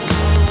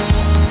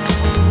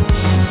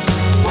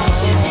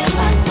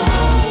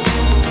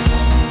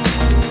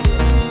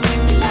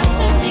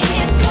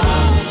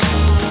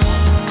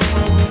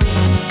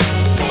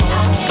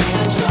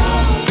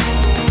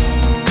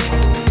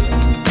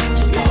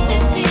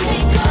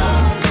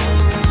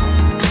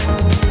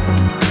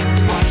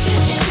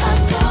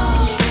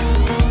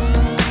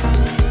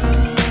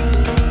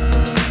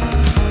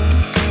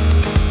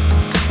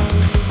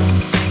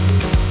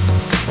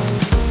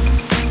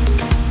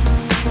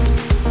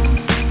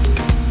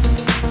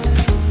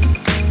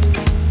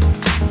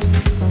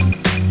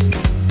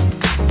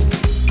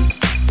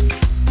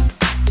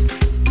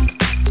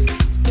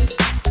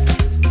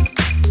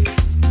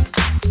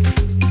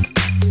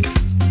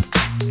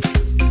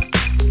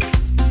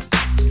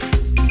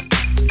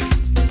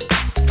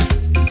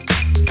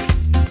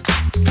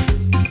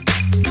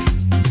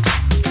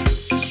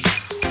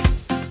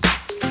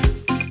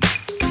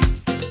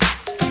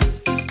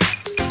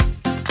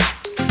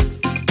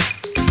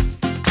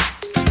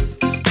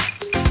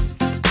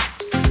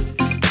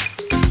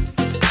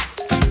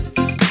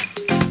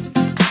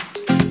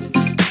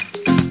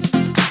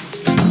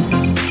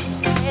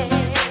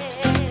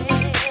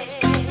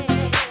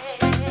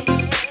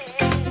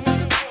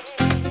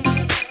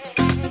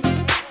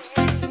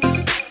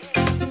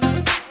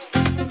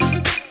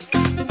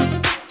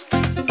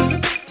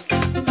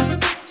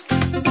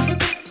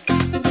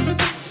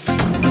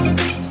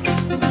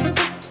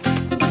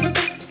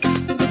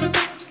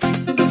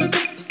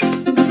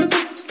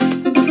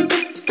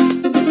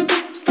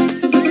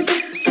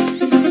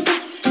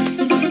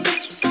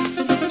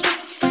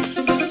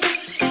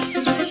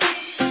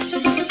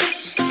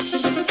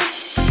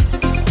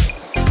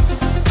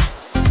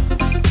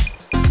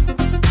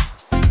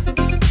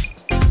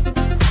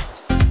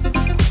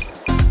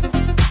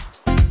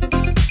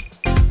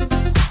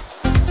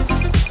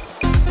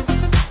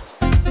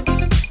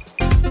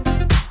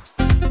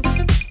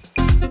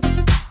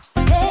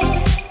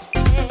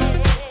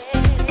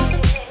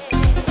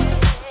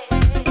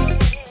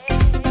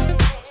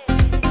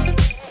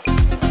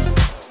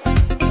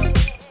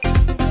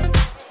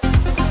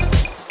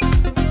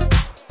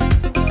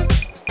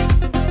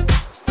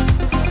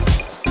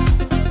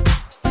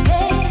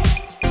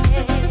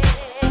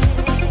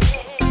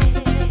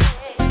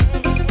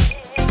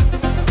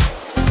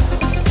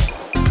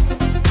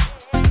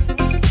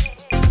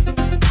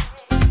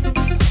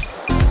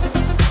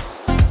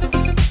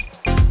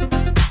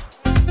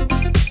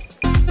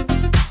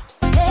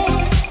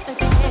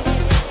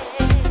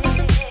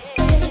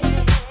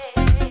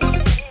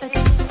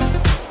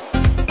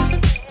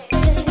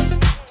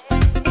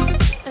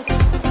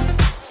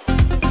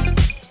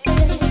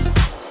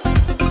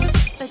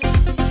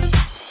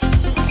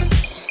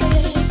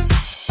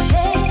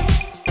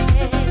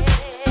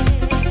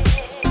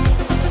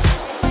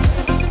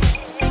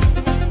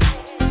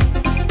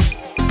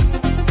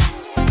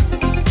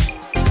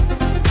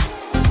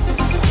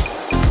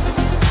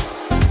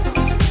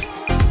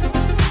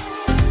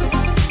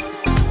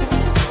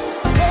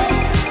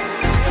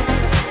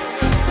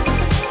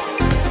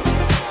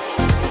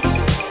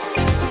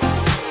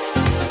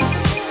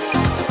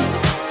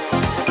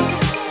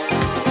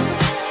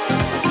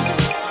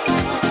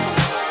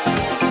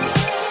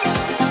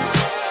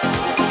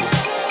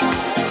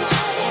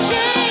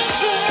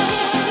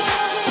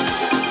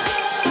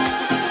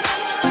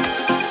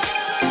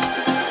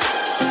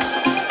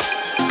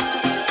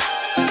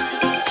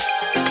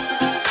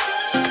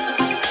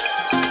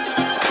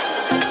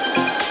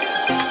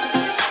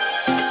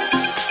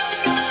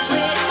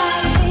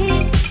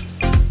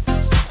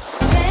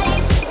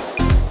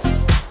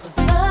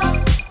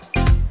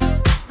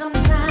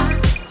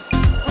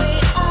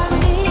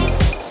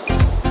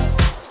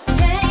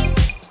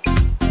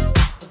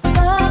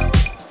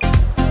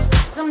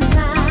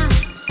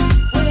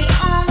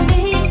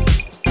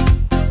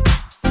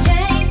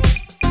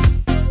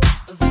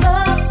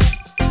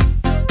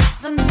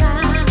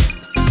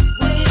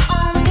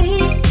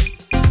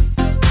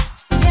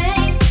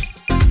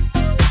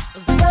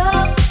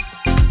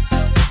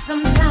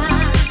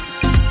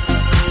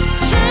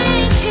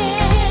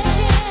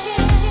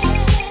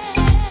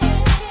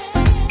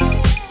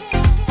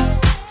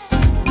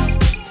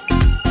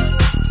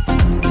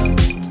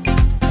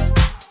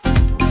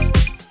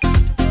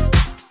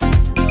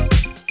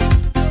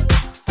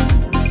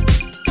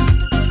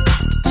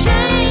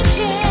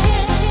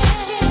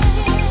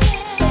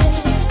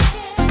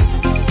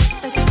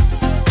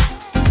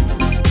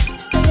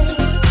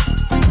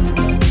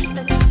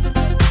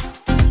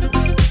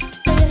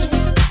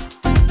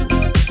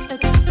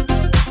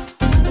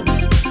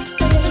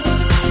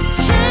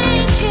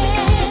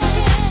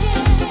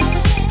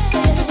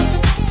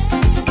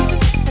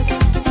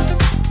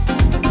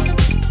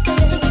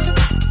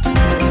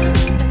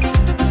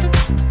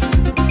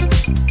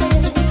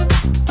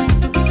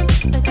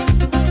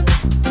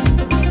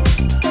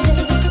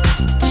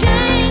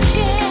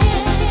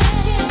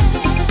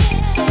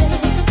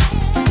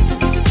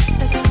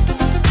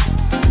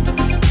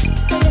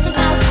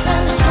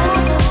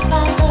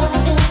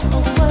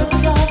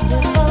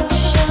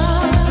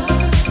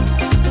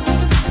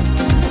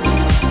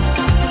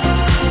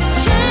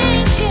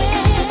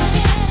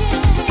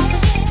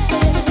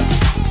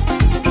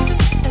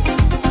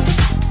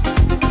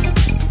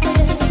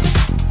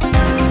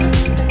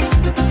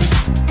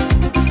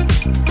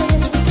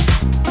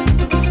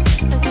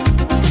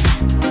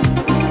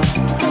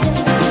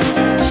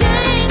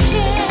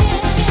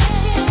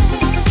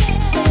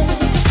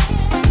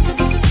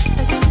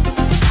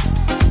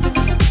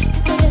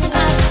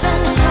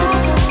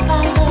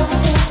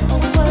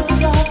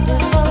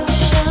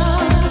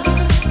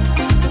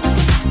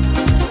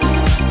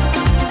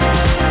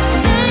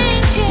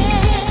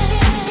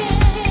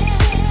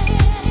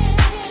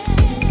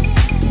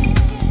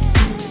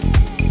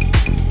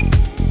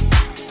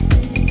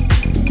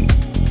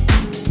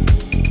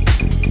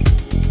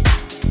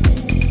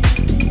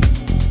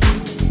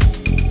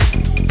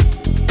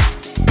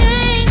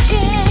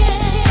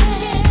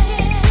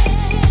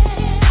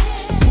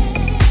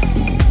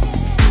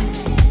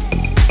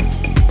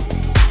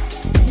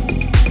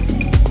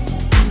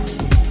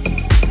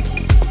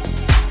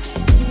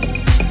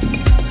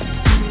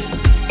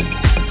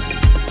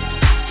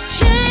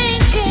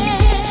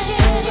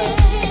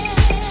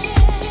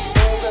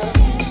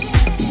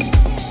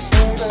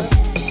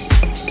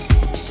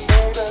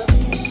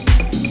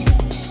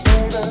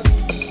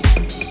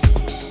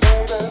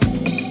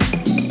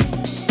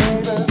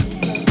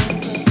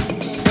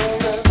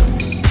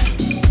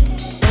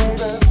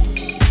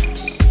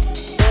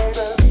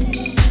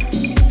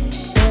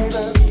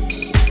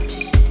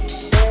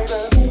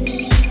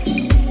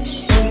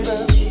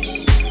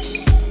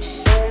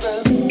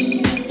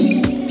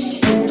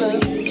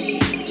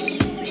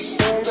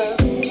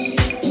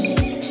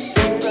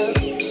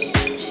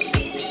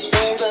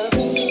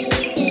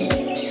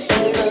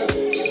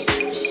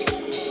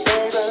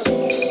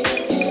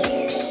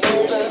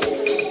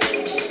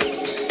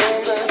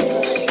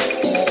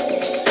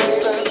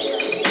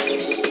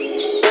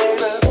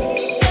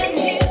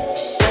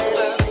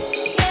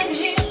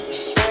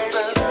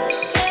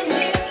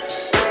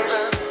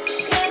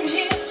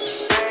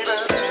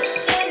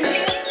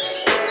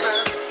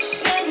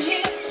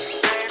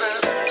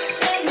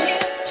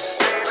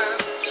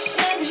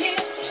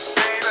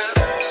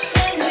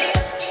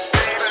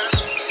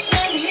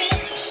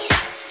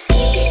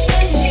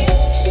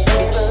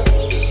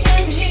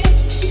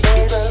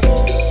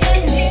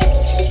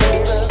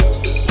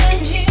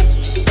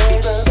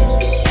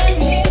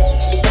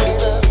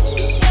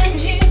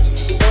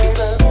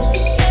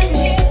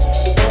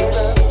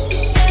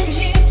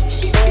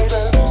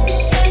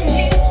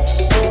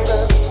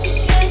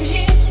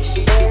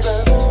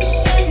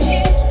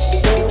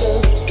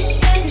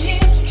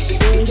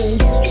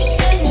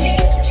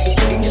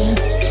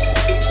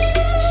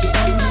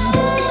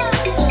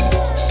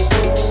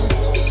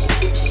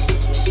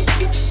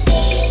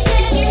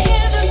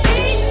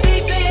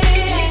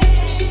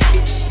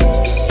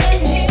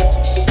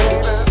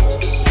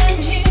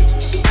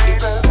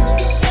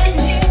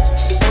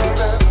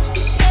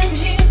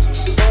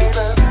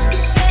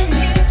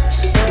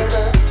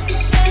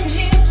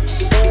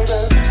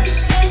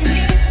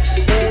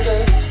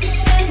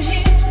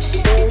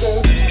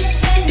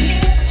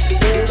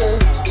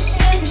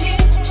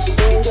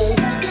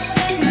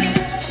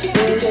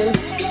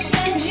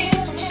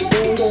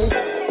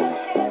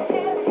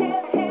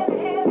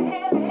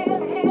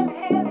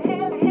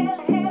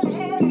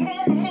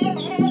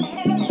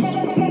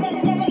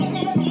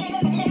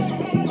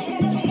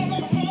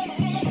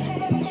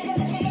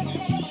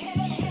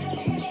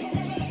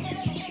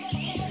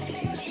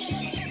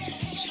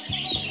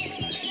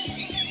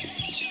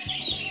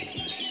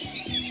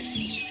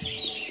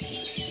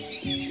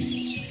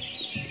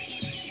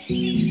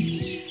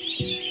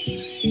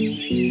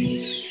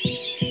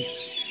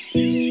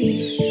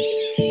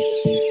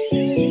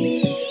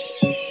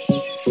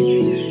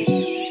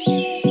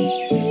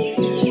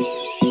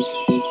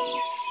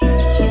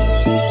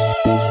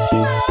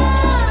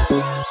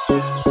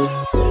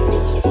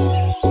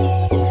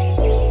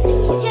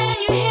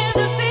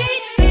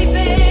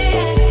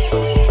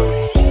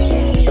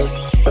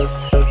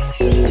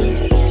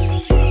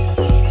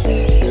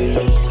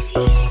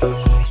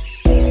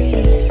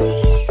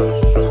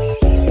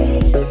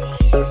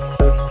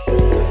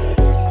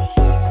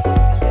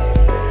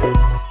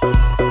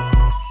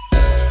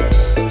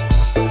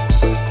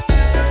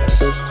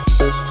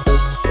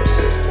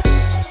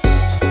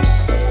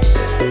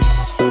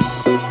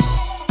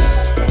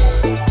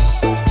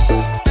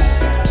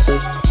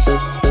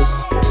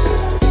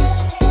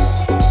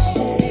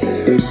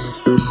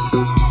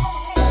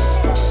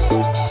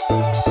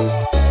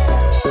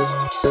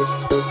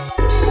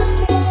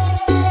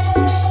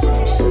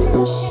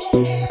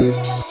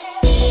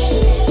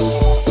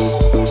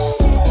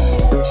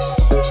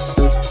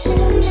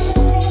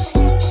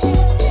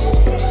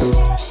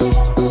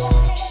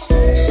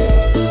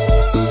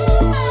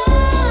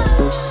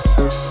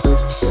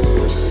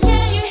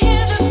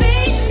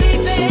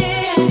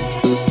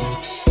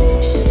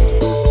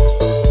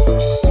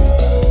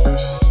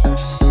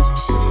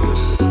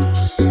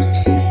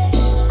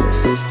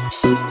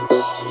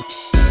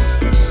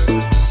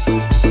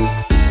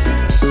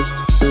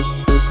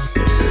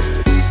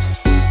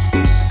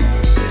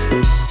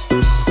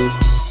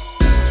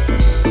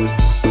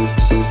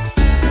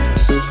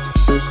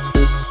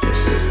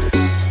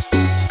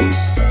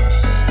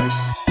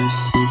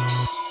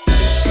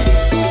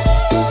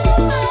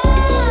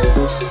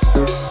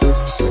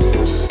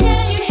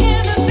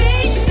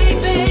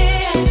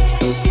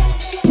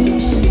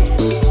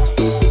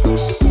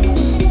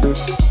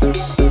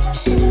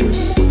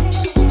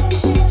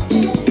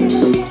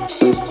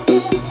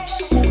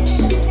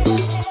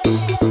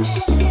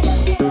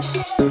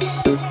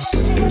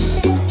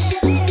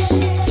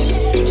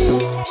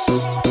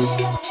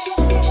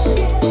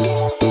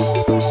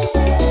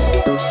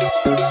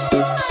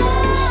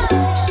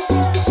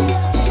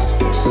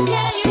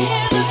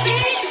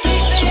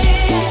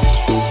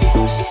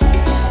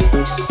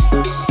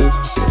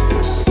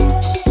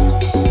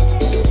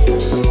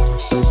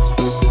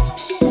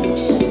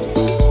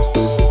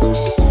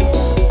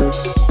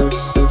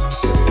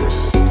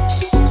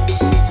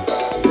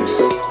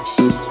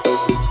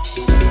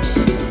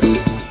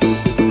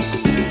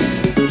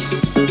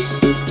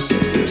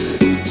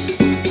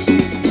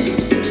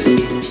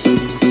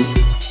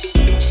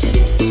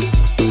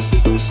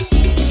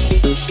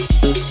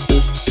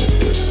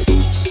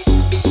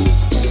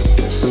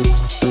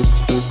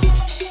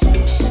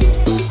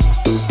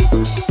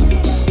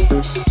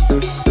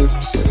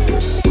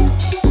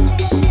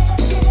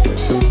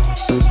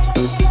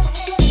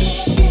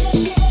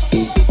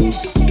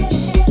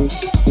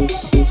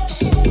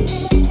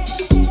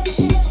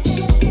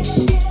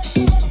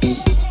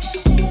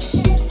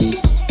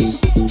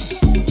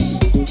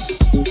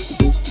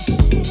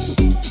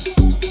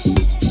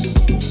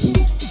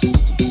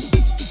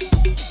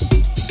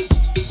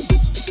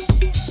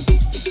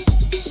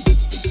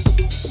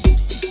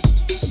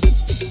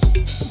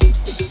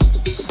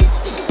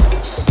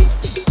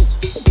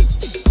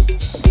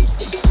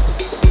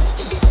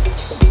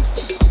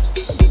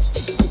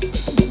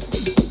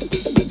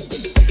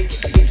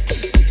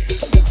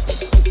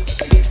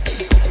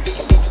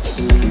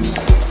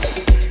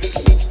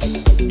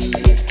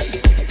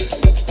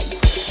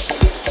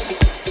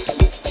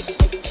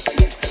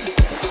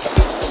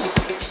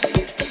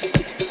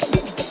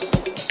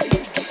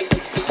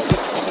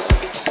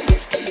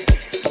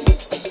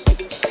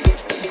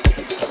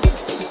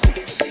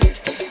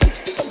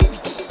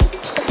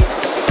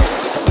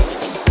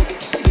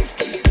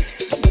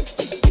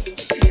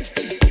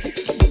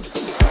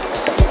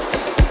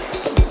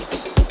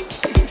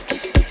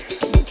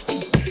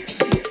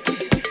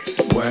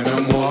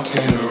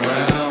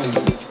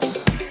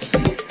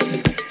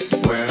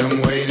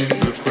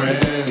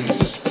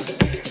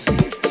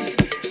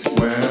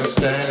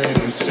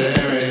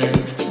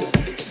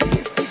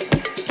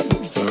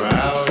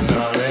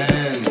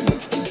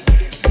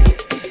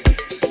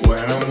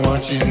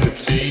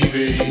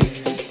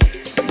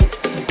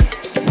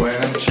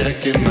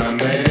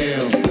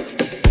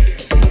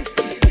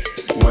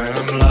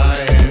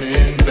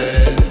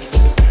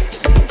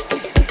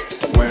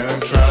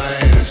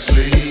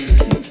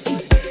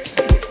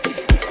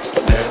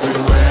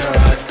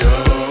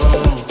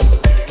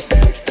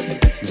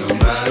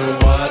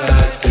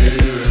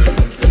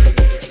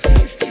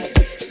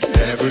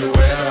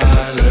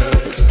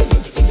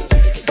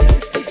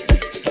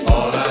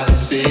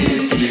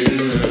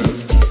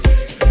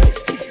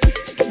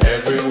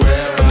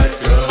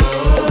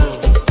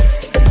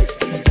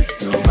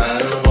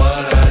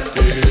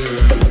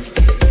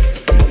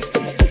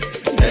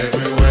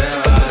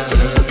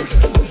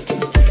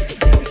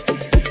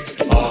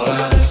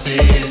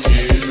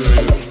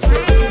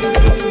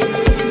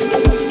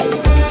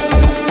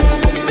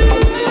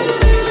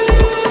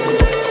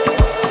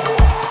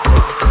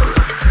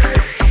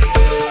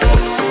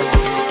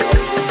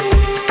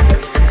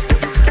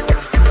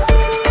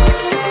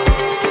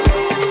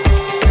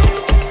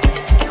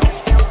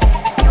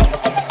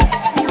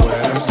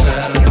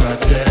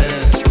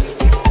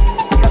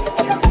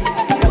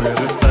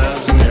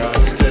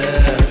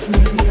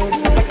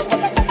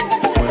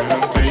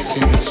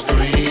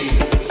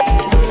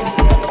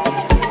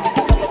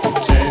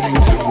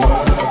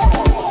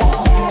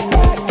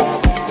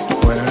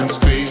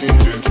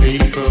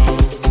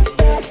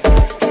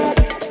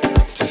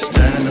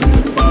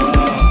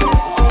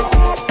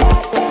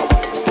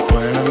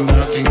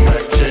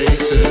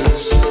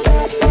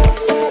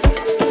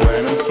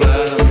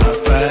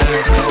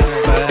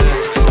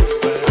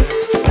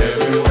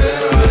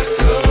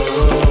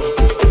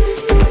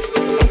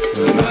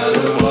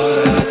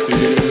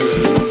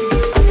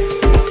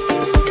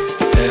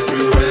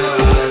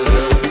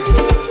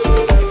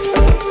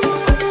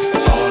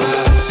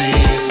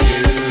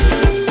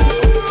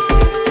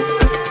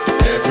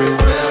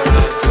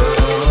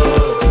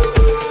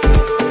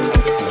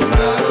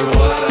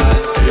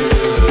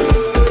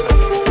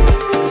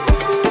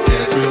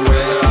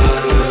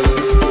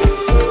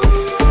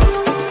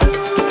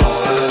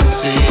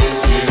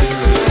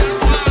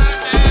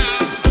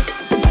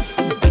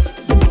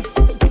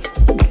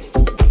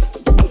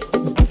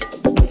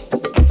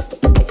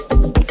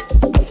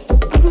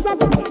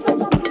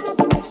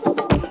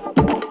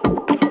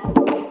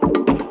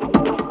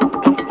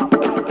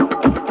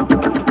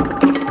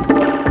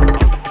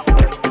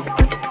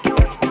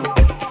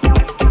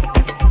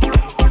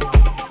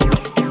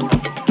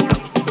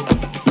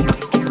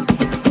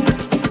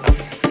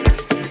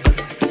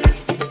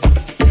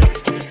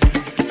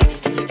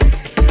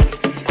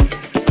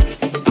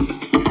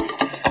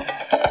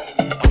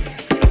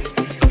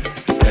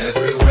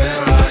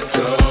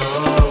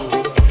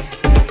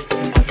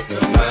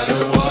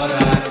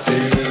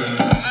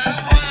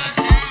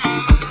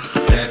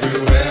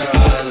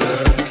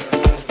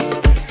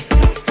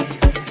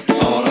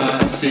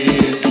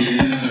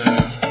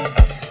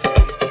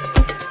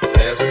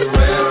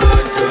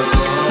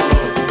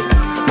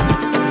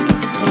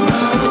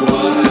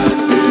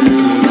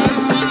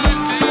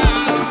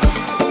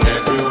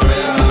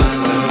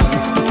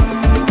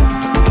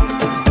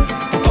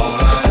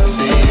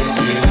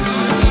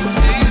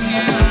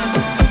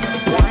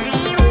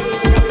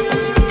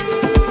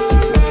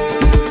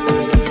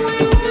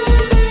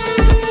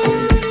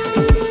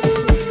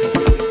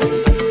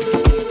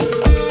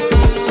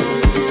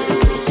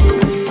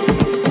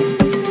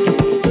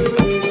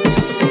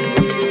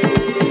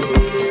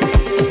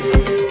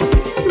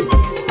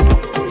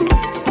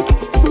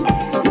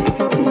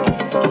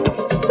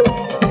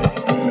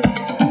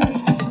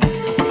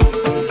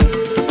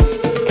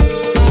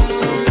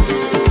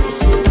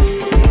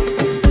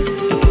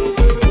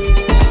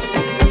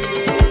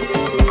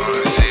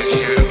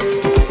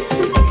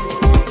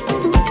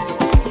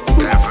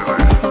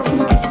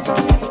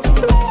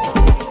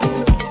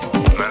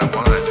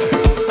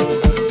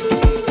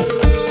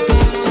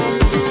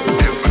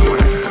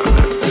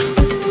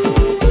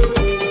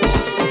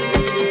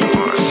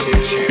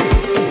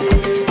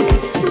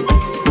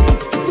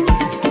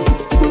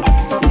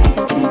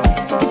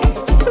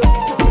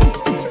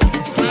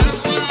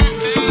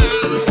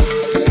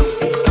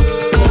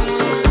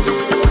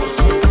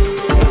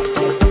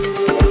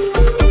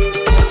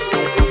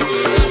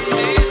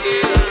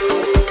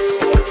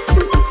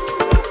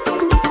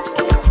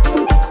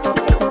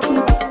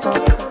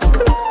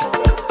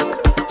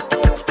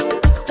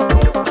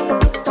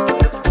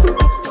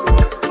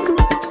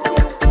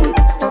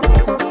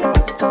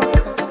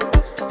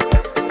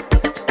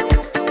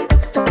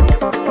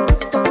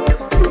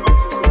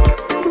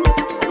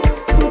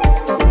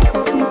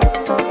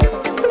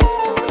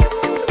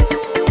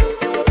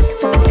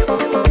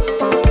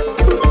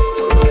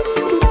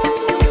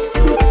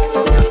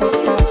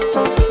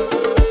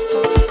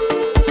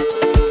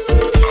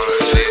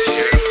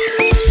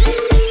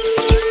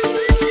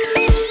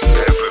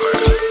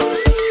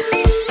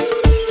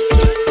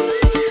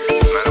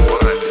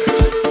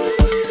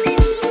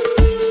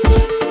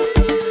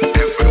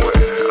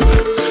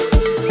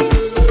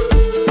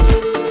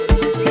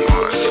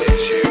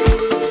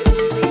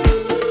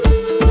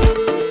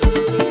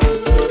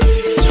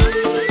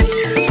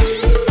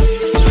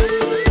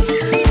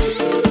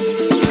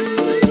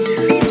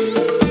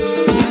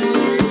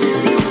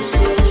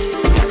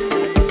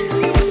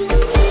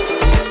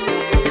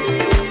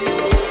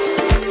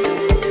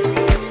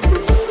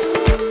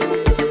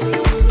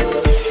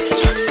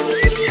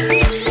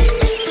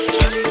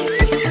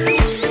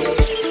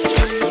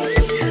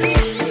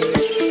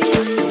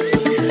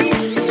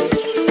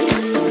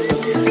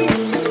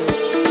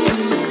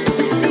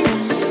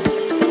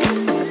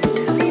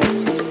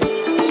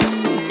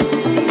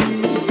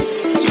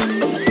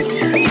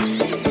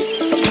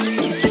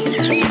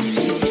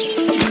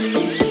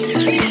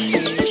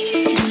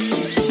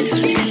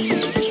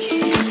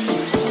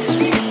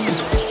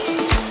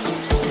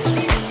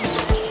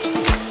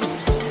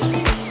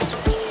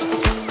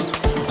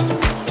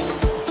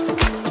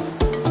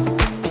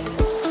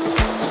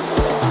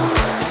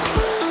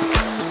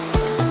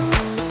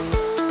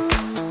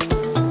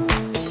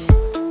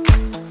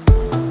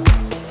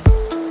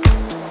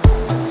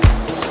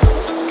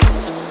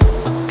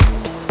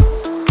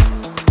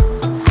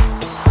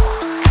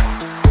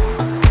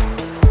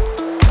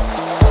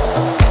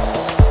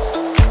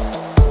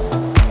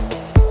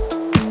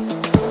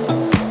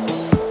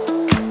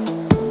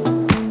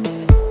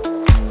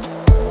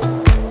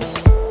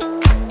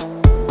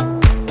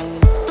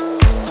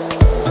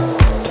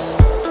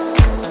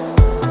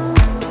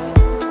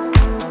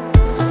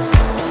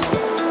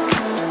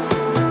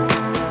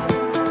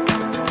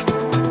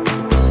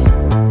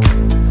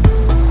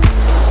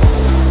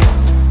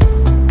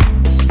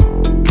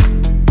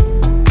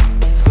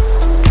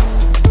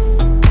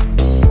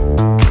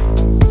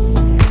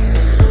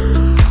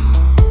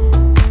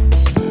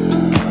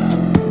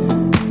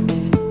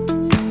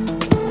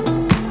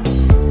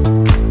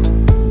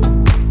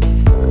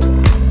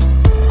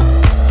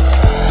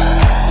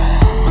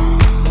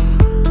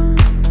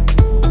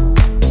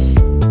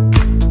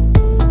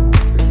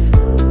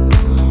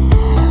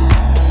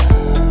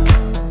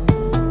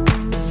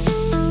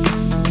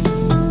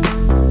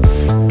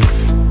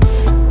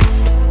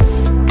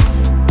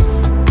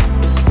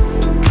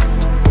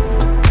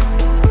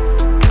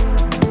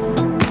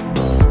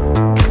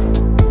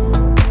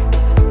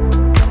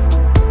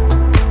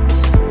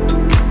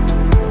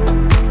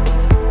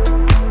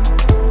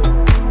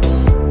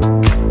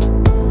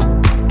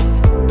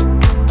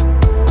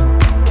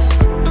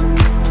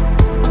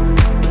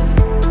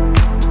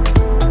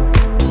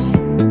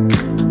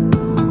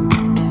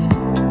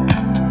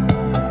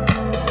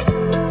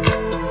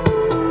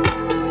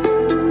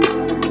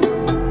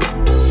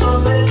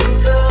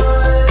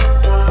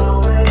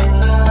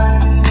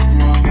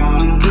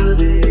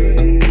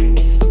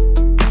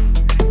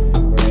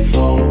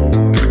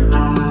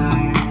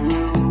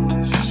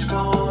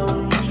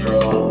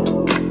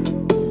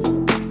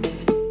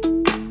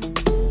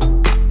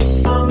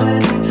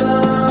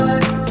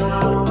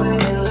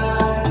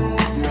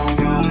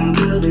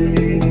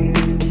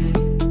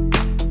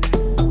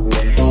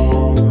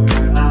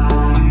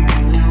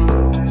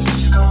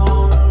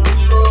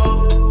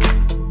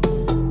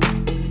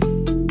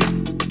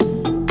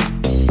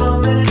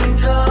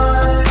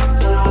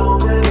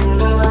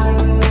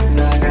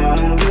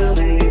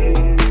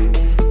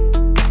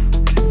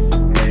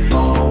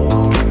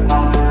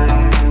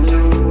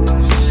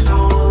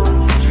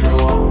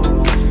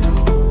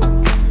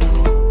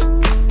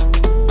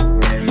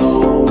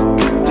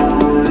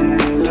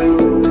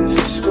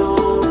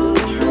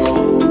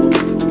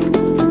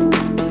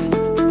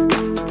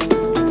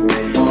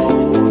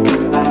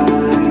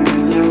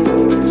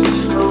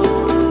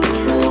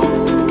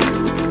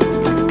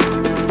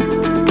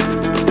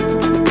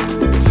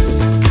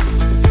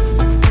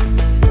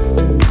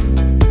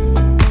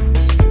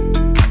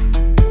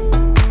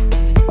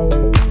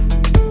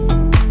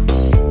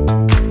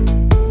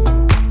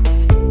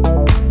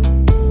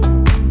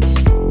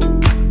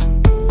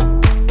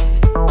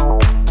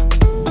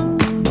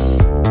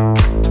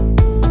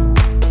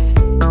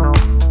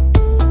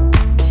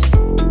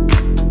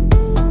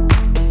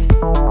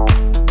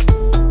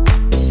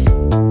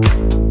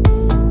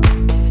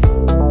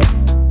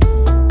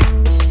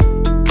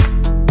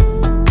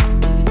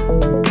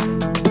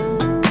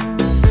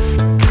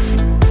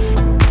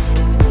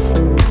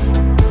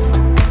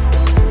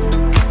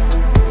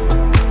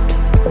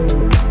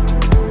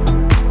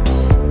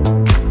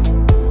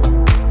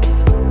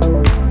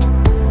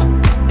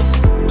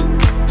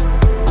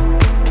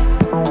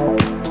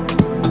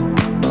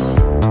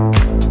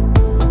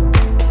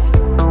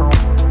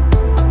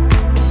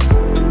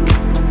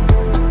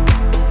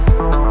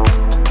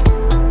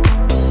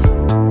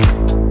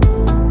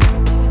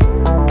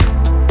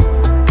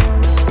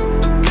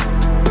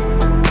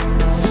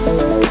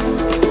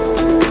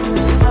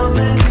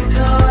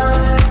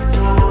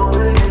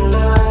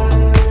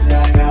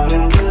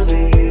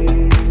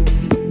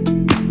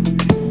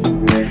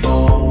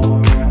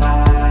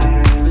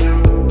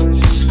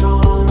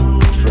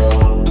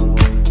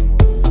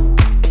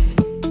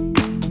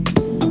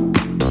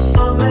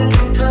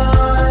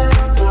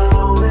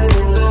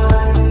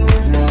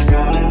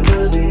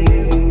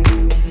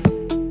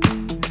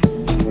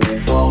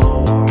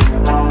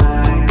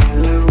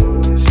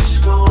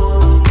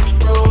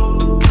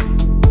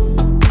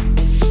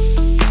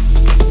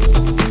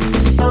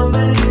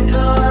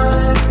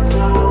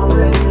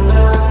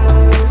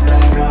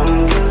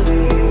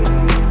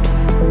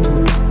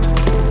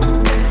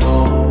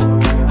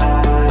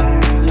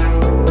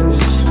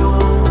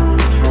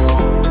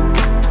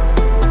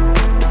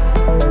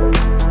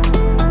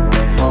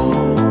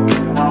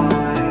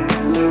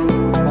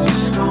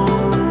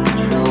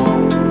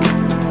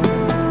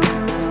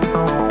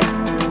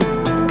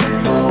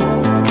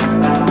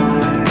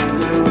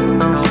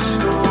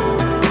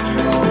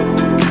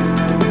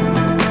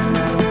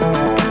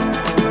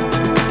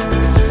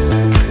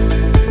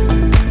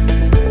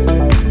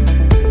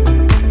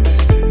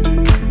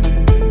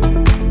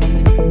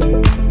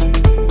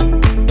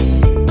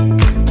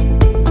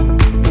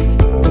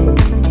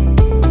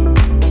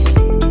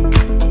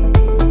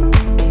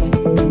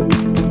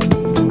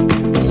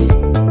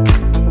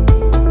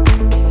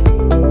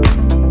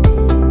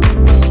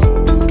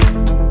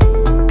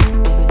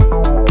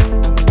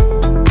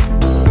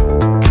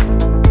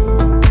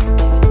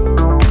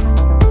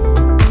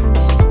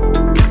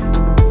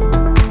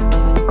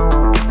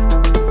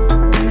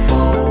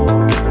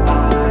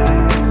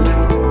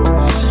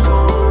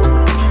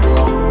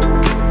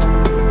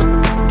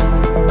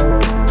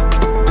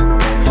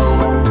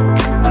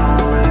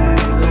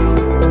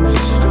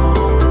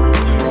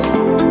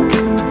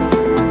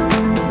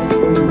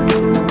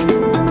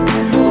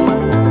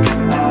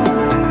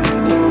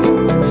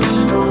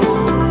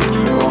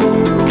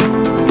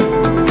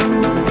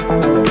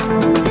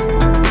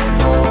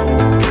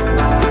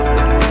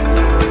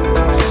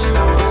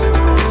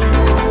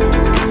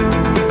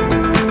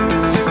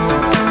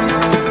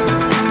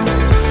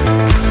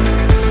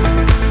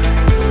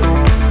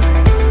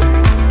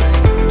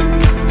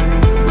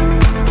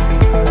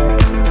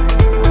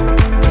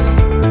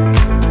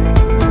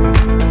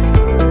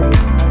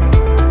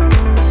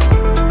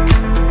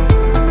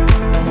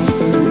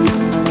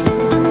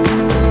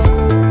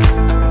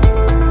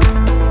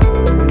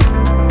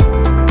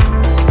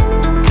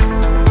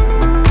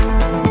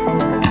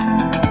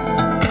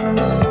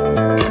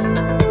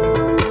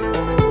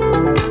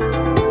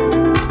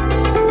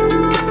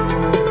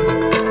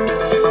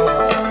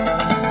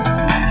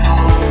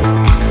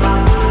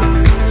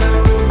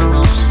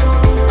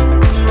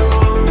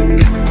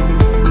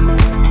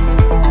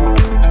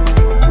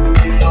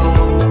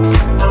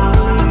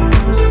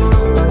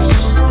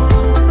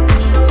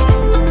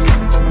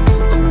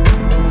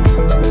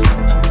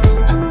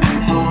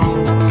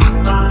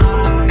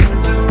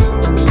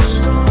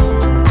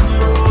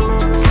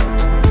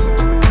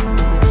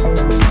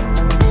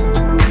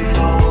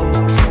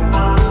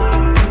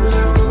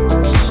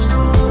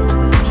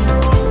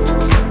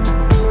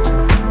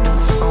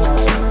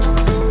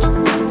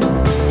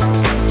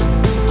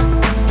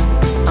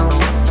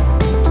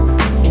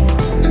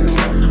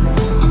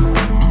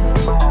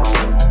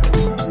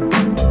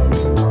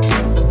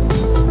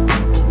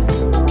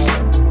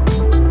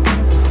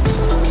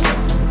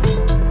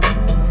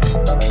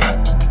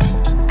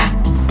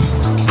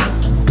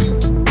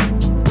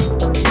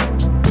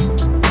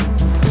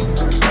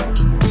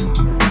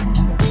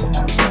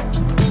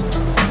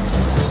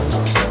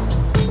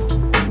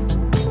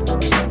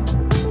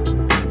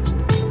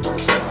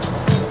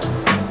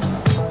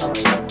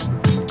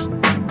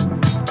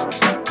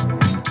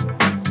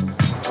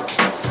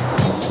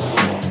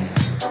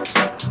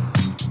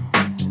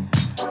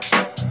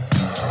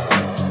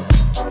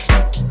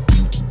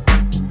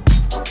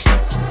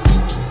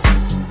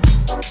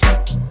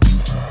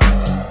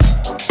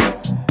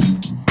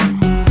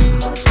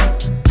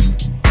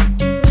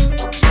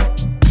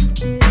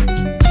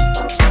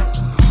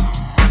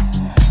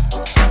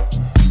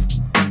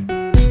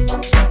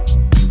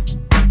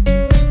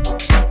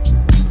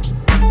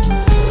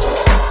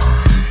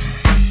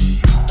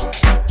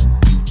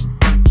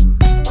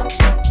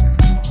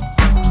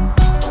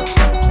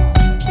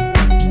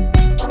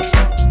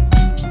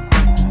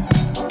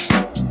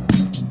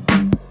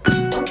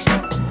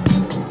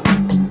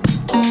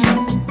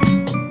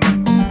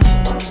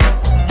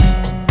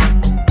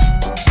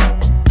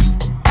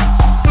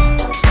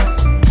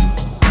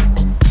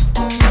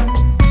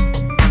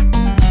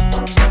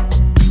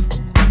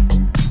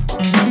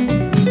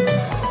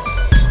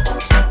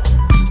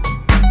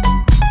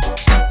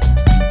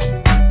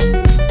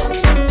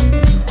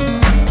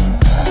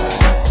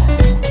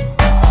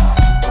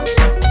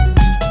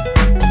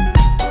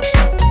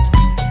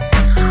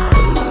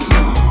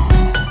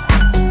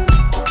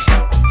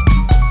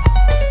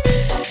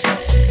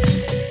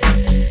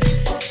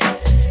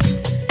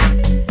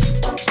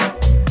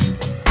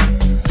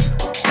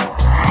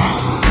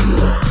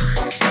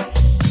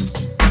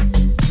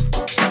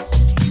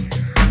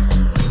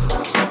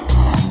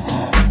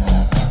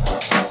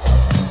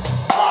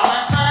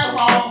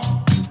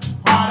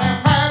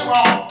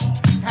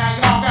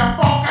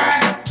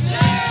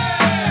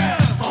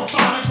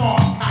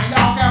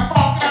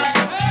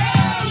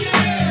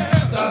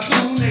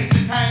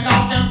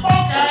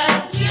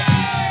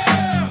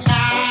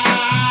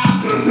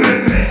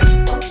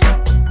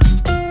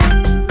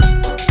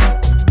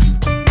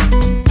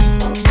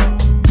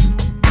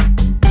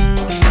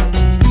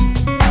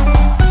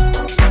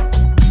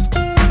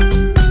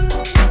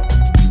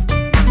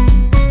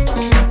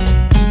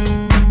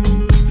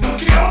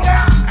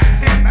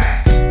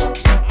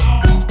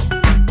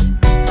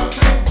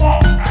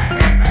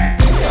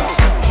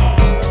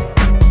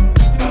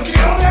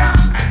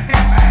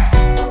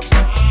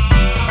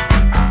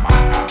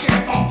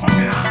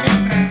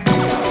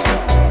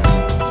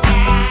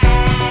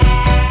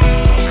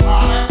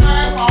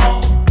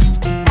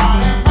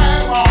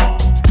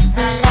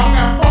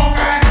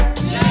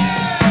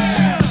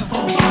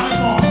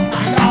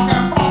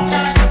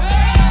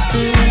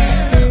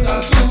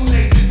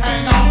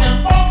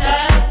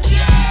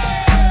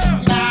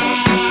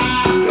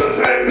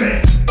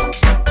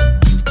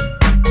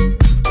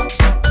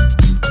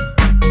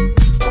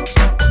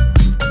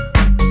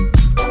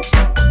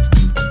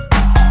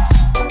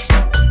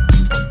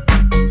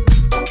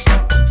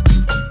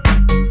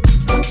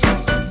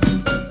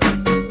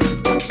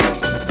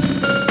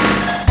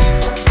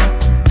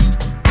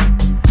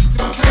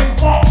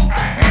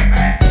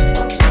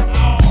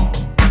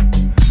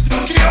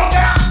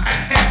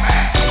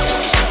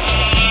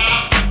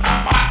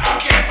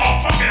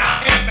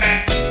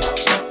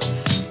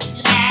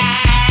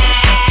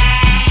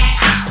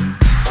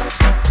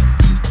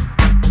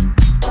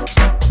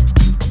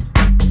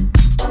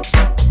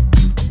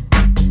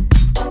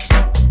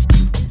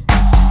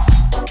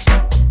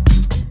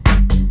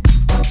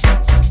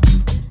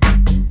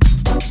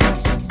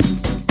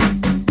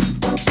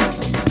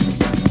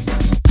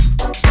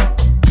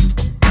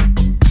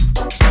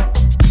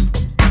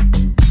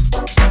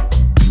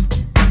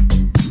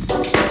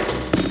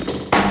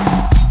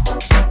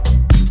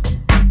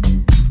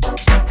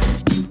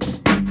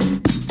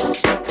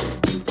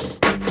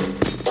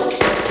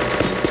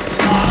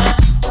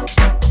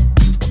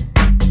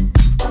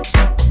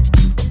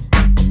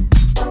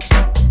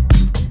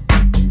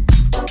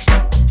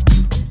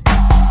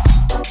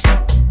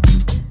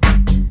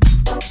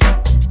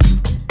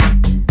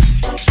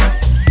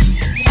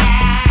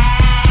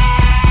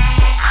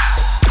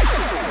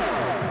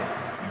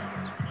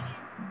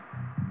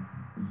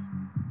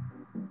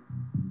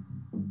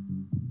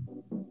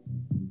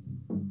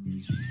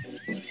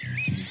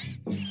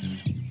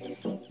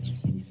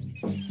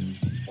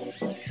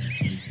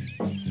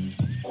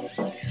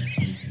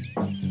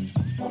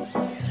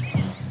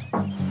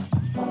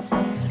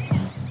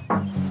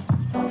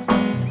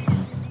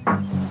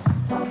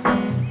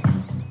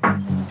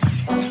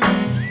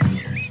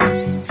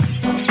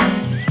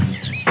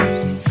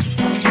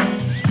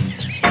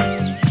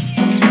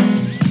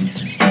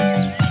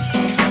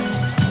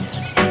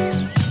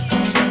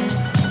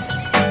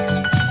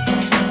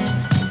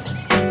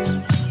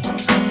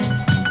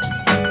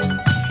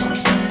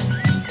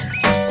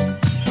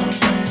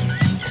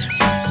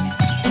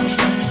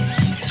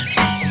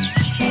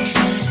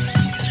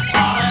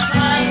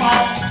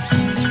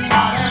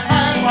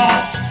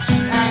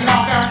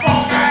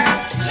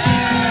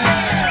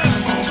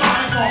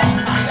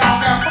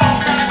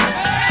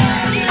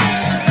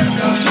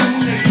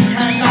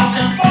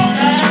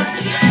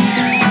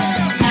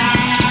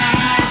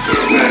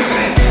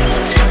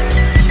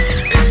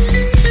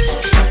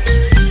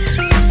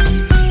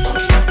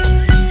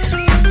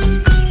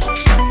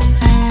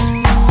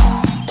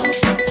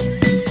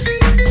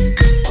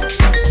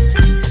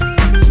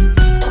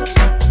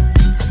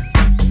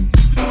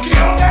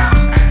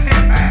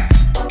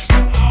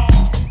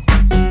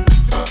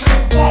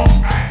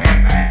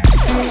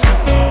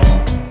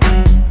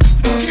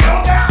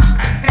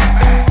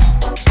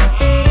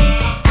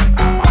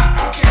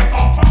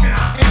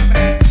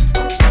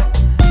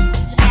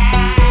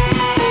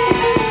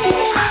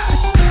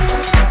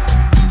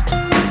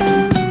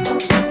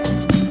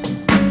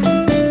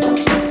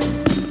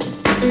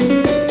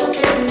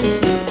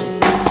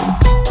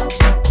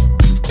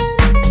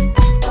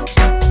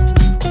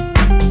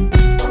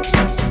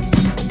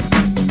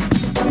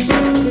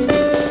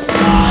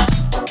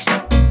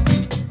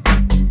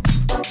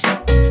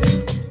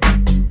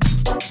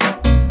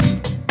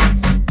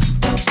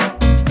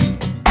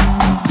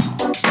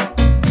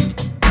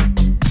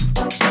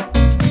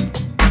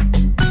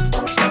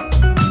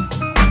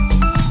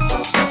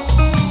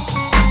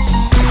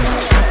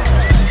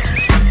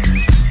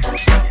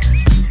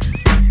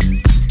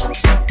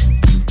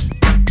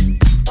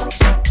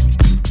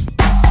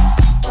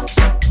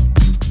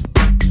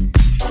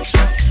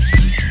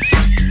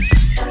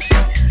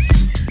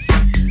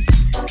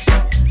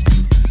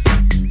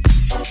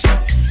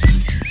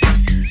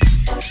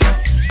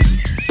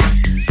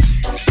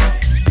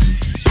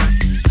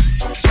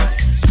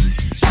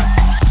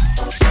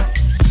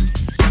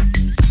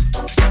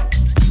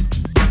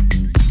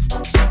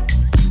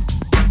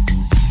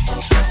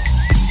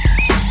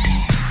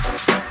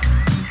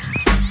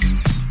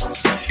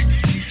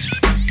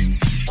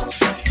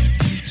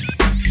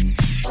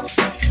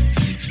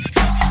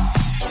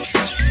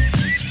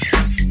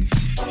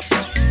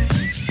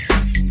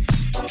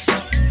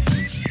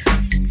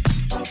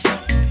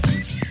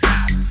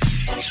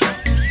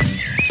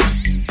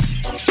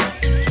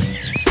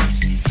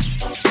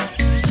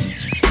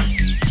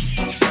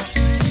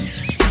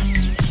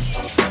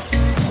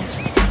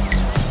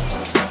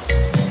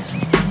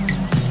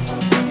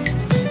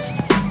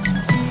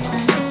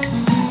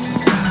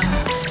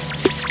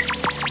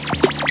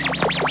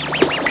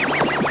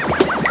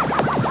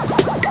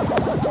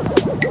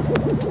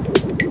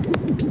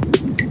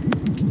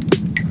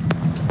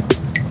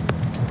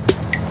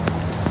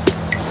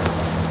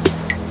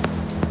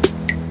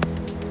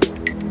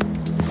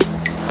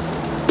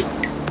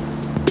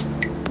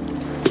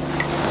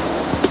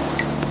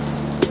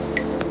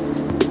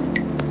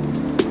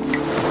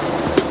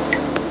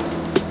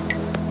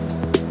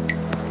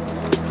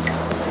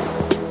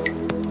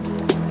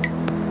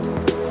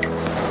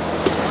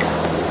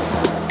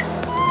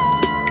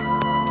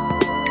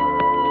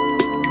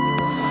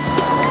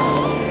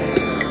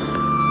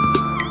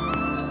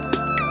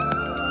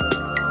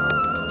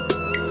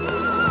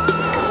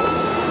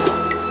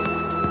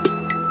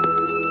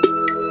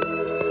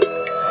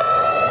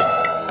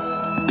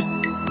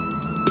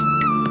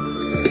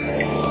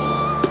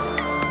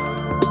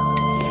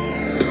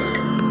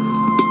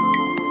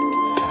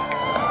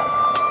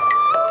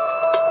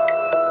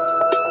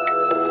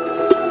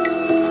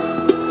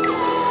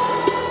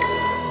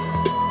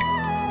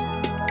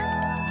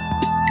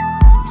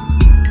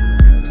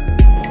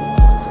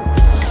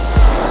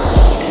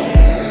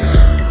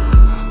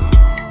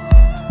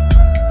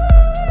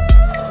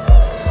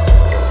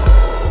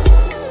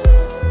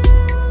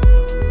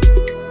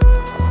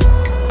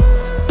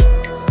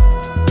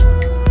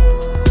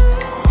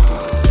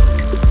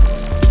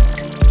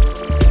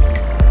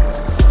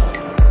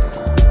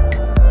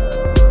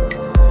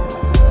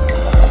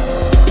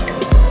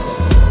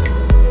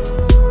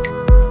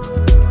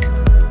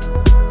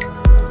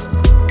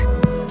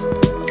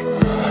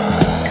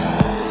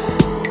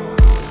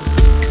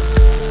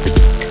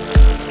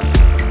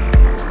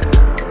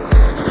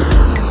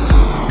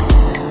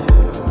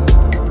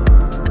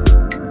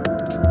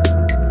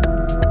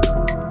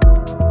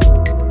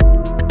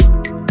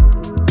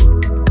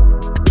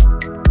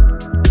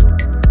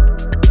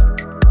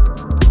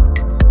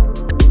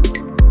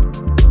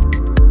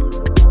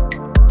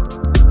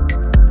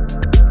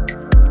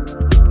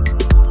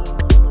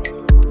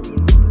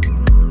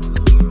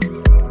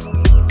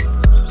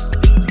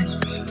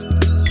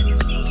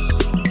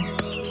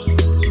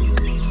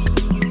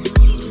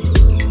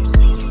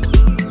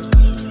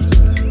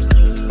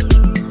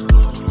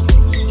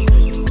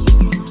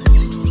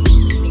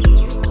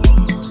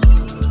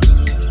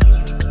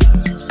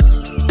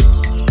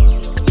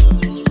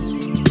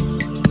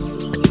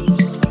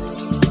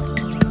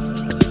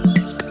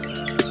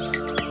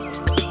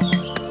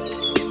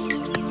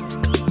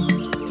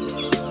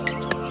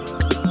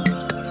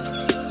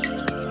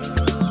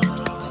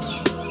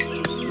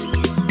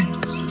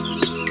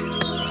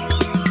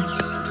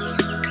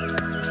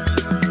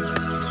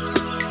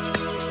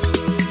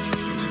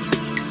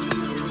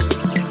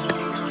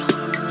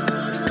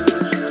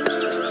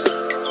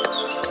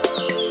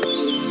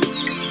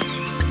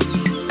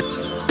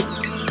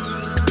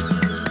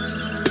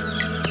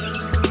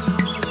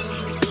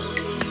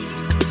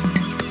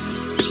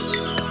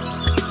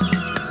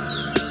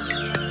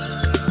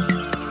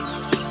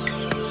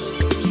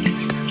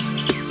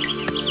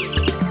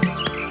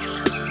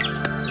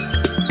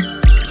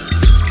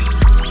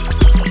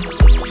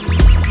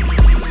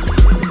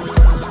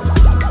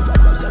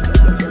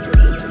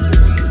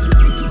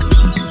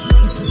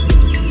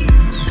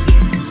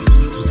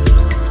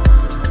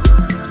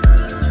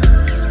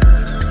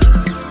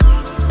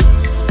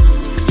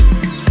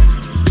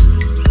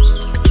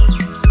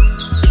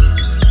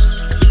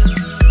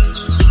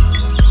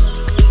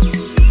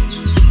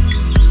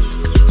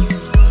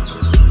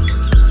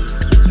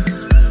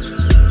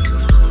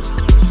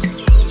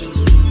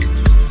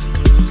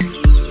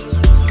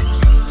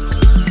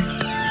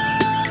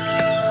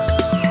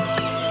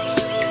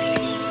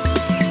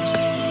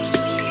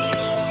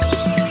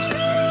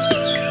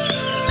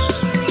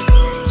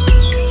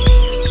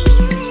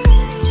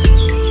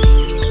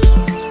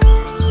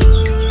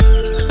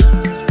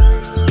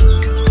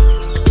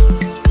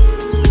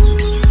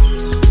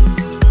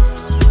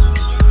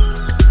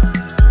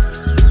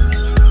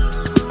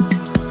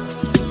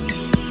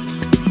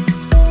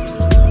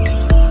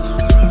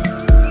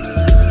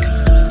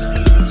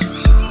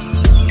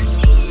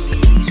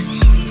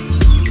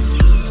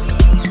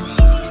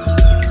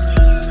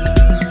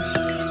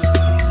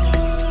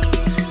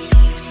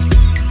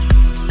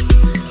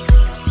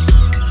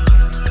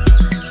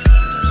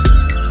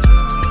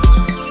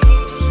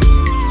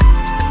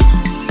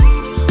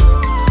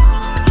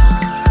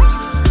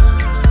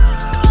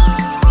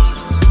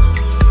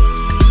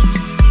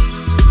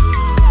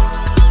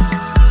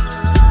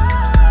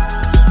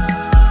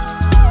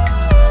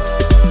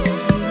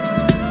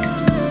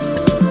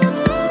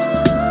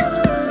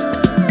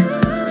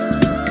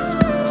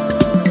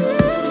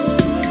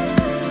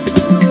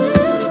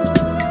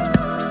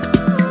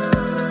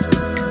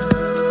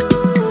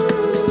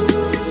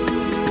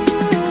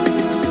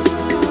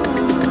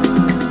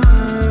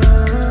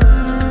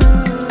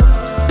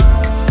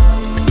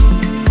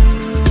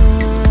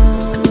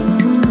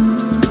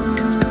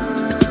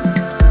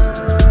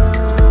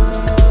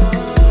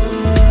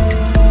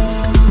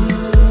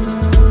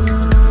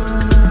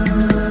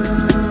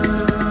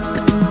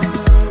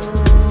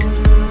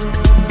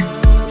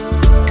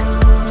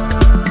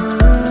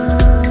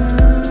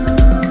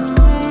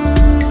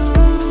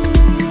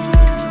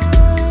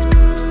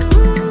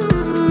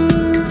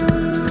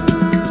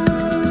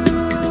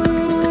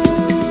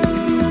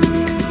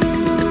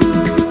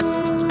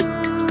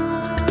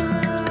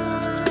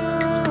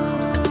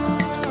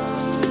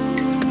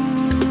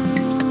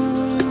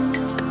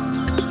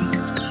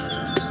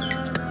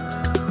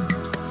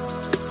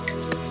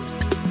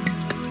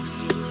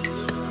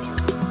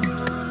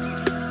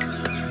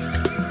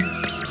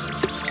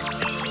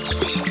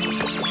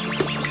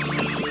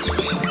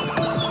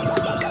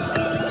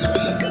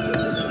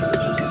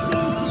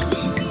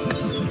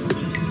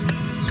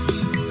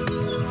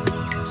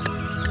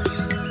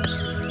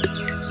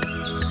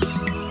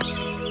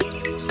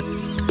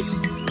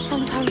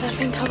 Sometimes I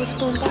think I was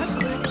born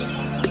backwards,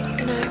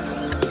 you know.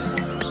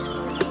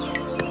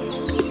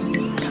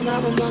 Come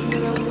out my mum the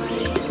wrong way.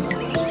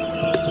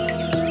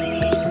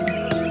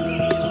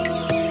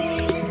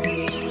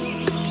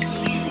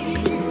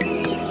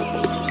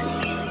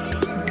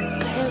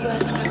 I hear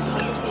words go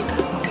past me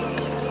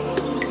backwards.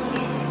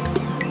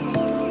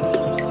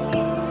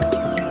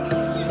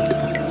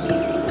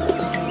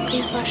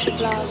 People I should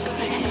love,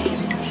 I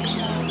hate.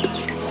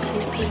 And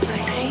the people I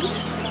hate,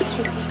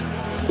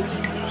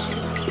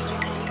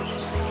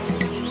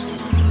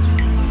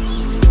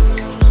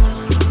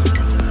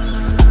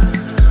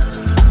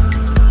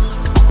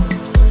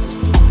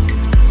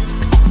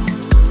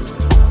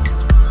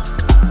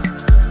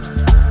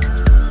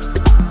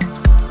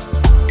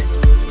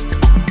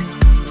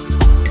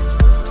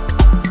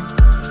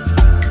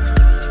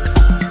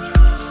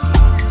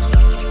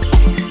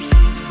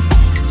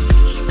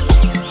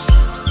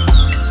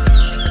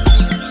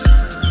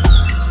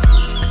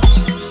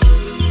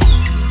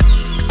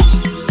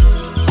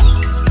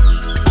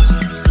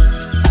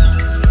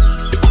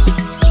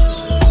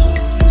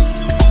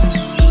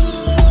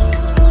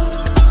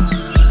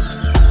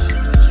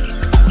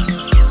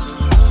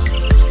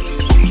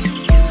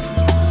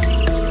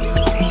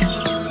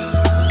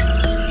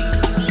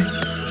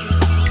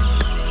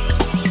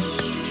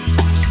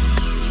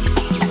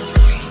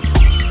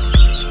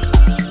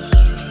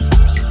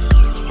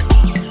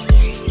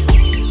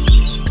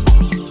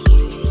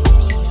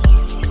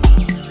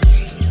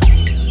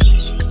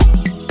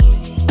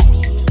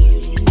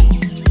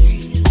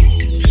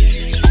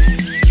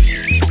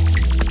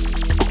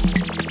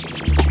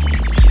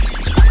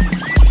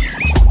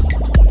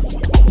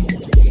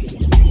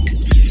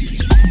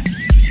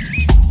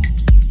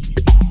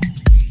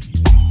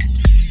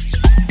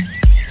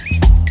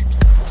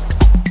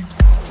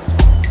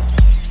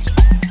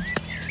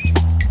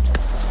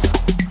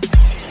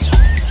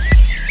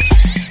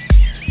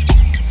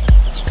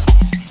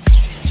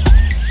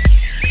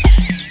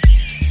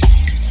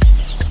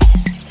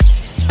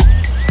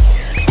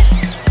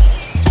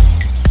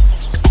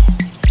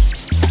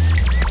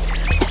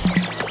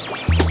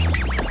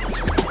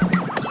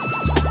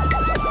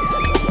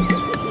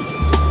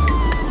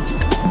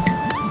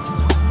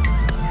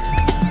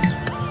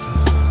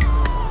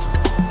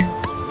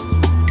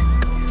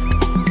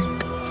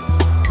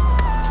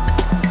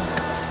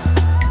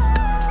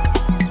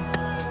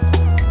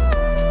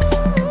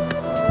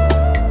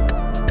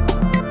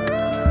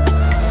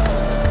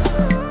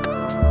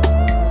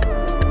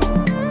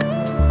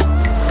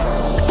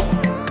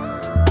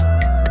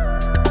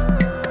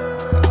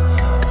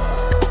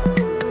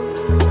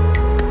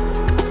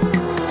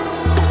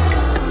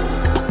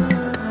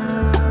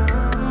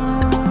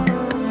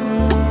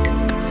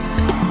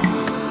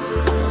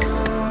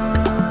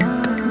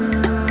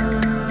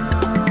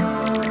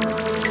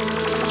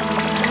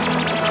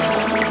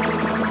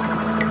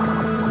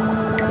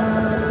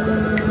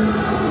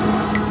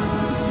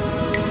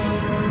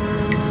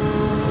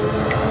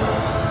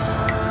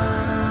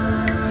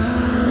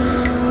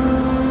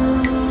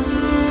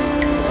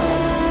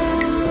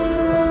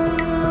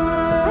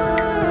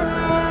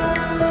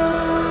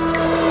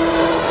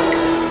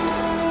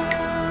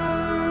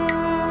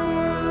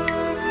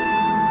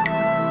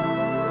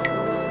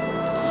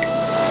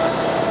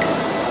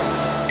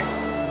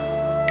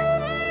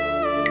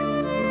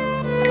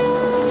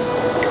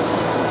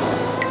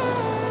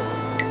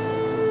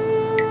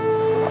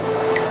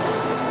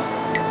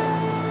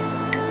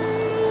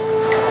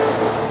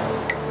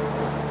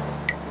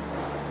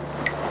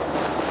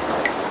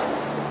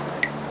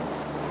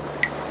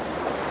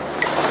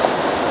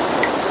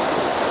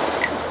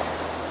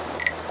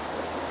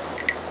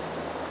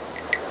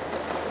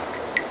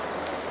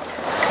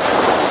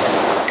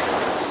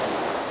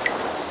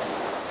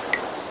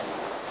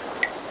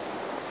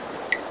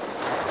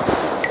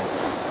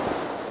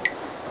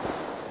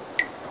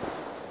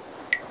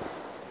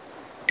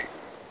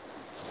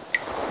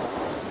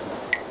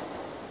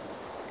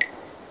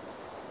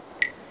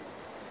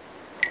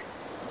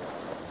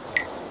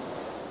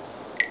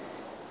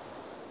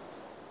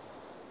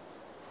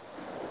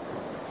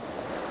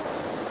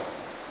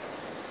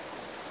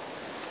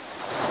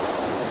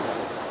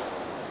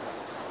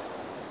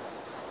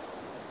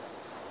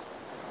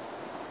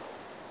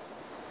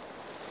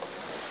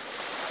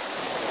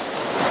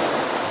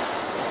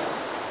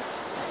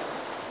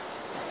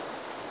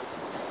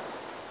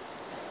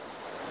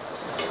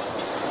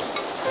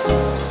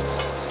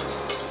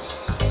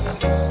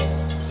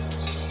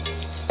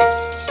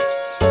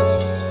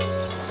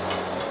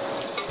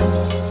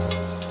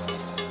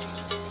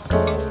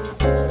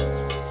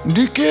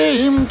 They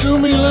came to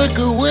me like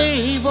a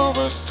wave of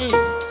a sea.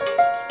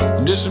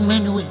 This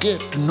minute we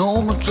get to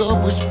know my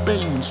troubles,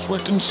 pain,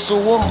 sweat and so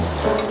on.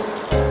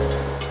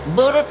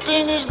 But the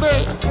thing is,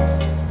 babe,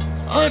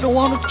 I don't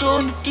want to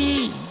join the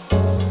team.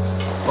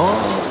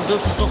 Oh,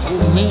 just stuck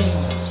with me.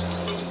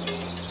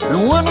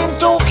 And when I'm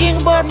talking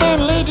about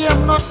man, lady,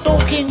 I'm not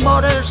talking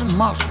about ass and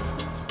muscle.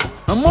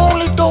 I'm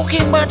only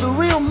talking about the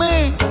real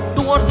man,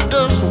 the one who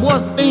does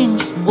what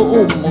things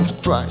were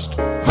almost tries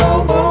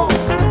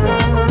to.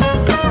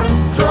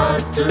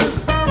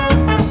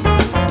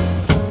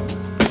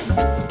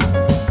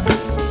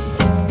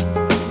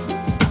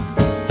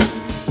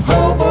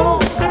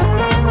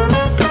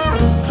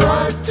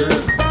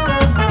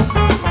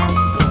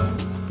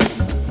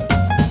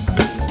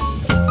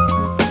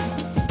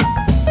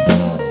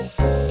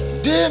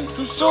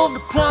 solve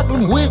the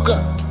problem we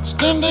got.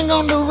 Standing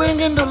on the ring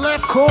in the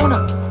left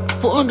corner.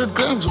 400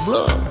 grams of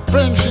love,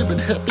 friendship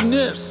and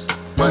happiness.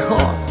 My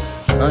heart,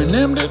 I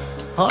named it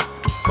Hard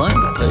to Find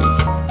a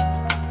Place.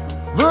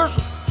 Verse,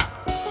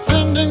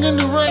 standing in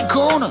the right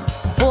corner.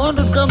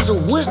 400 grams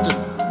of wisdom,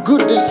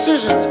 good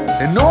decisions,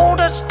 and all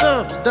that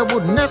stuff that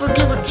would never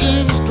give a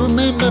chance to a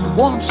man that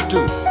wants to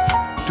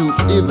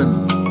even,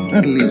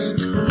 at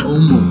least,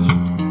 almost.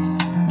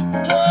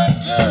 Try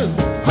to,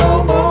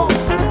 almost,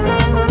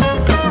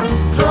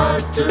 try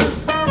to.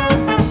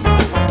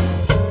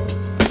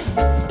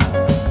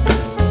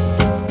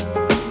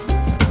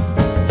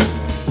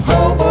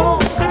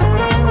 Almost,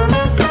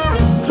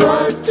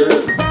 try to.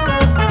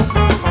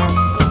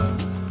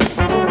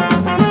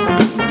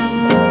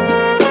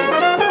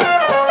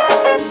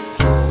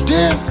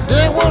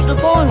 There was the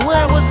point where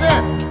I was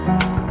at,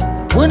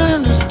 when I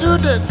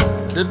understood that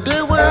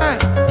they were I,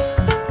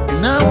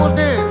 and I was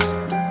theirs.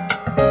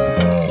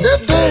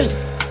 That day,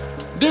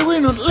 they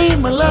will not leave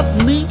my love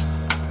for me.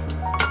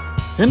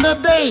 And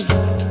that day,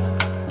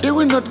 they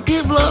will not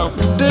give love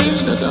to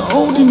days that are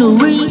old in a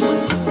reed.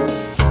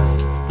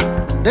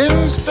 They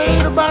will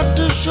state about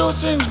two short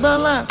things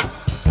about life.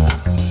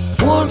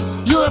 One,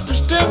 you have to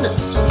stand it,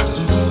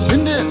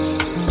 and then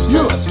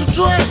you have to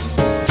try.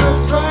 To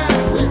try,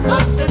 we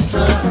have to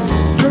try.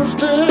 To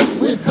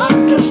stand, we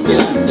have to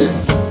stand it.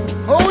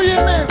 Oh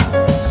yeah, man,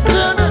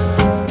 stand it.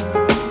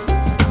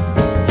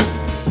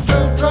 To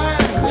try,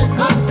 we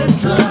have to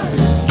try.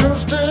 To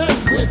stand,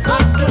 we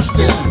have to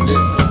stand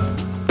it.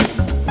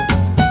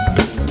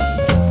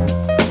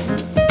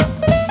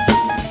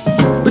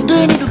 But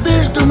then it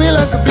appears to me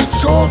like a bit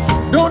short,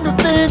 don't you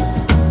think?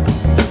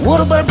 What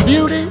about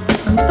beauty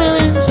and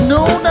feelings and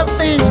all the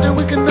things that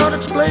we cannot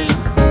explain?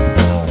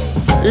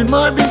 It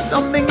might be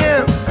something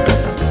else,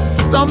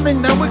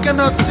 something that we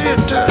cannot see or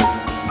touch,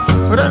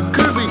 but that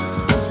could be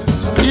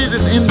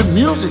hidden in the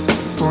music,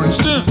 for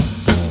instance.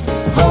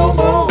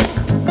 Homo,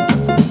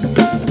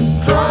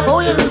 try.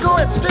 Oh, yeah, go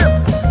ahead, step.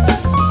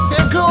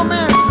 Yeah, go,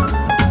 man.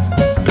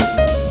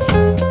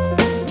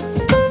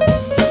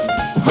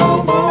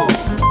 Homo,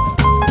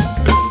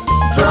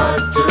 try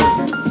to.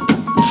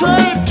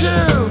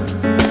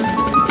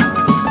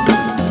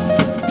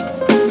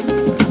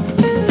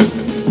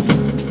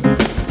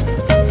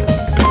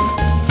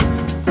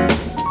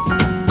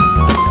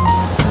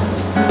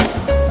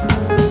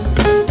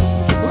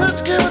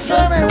 Let's give it a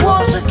try, man,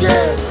 once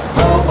again.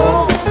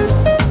 Homo,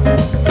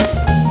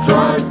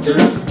 try to.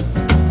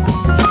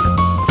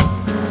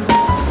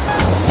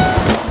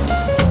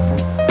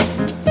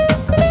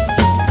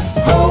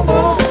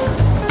 Homo,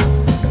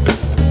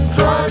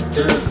 try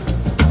to.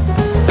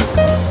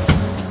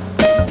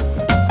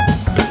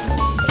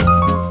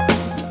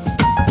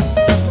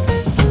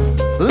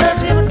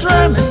 Let's give it a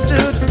try, man, do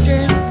it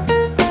again.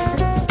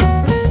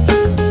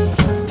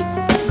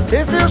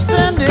 If you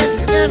stand it,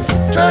 you can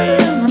try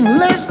it.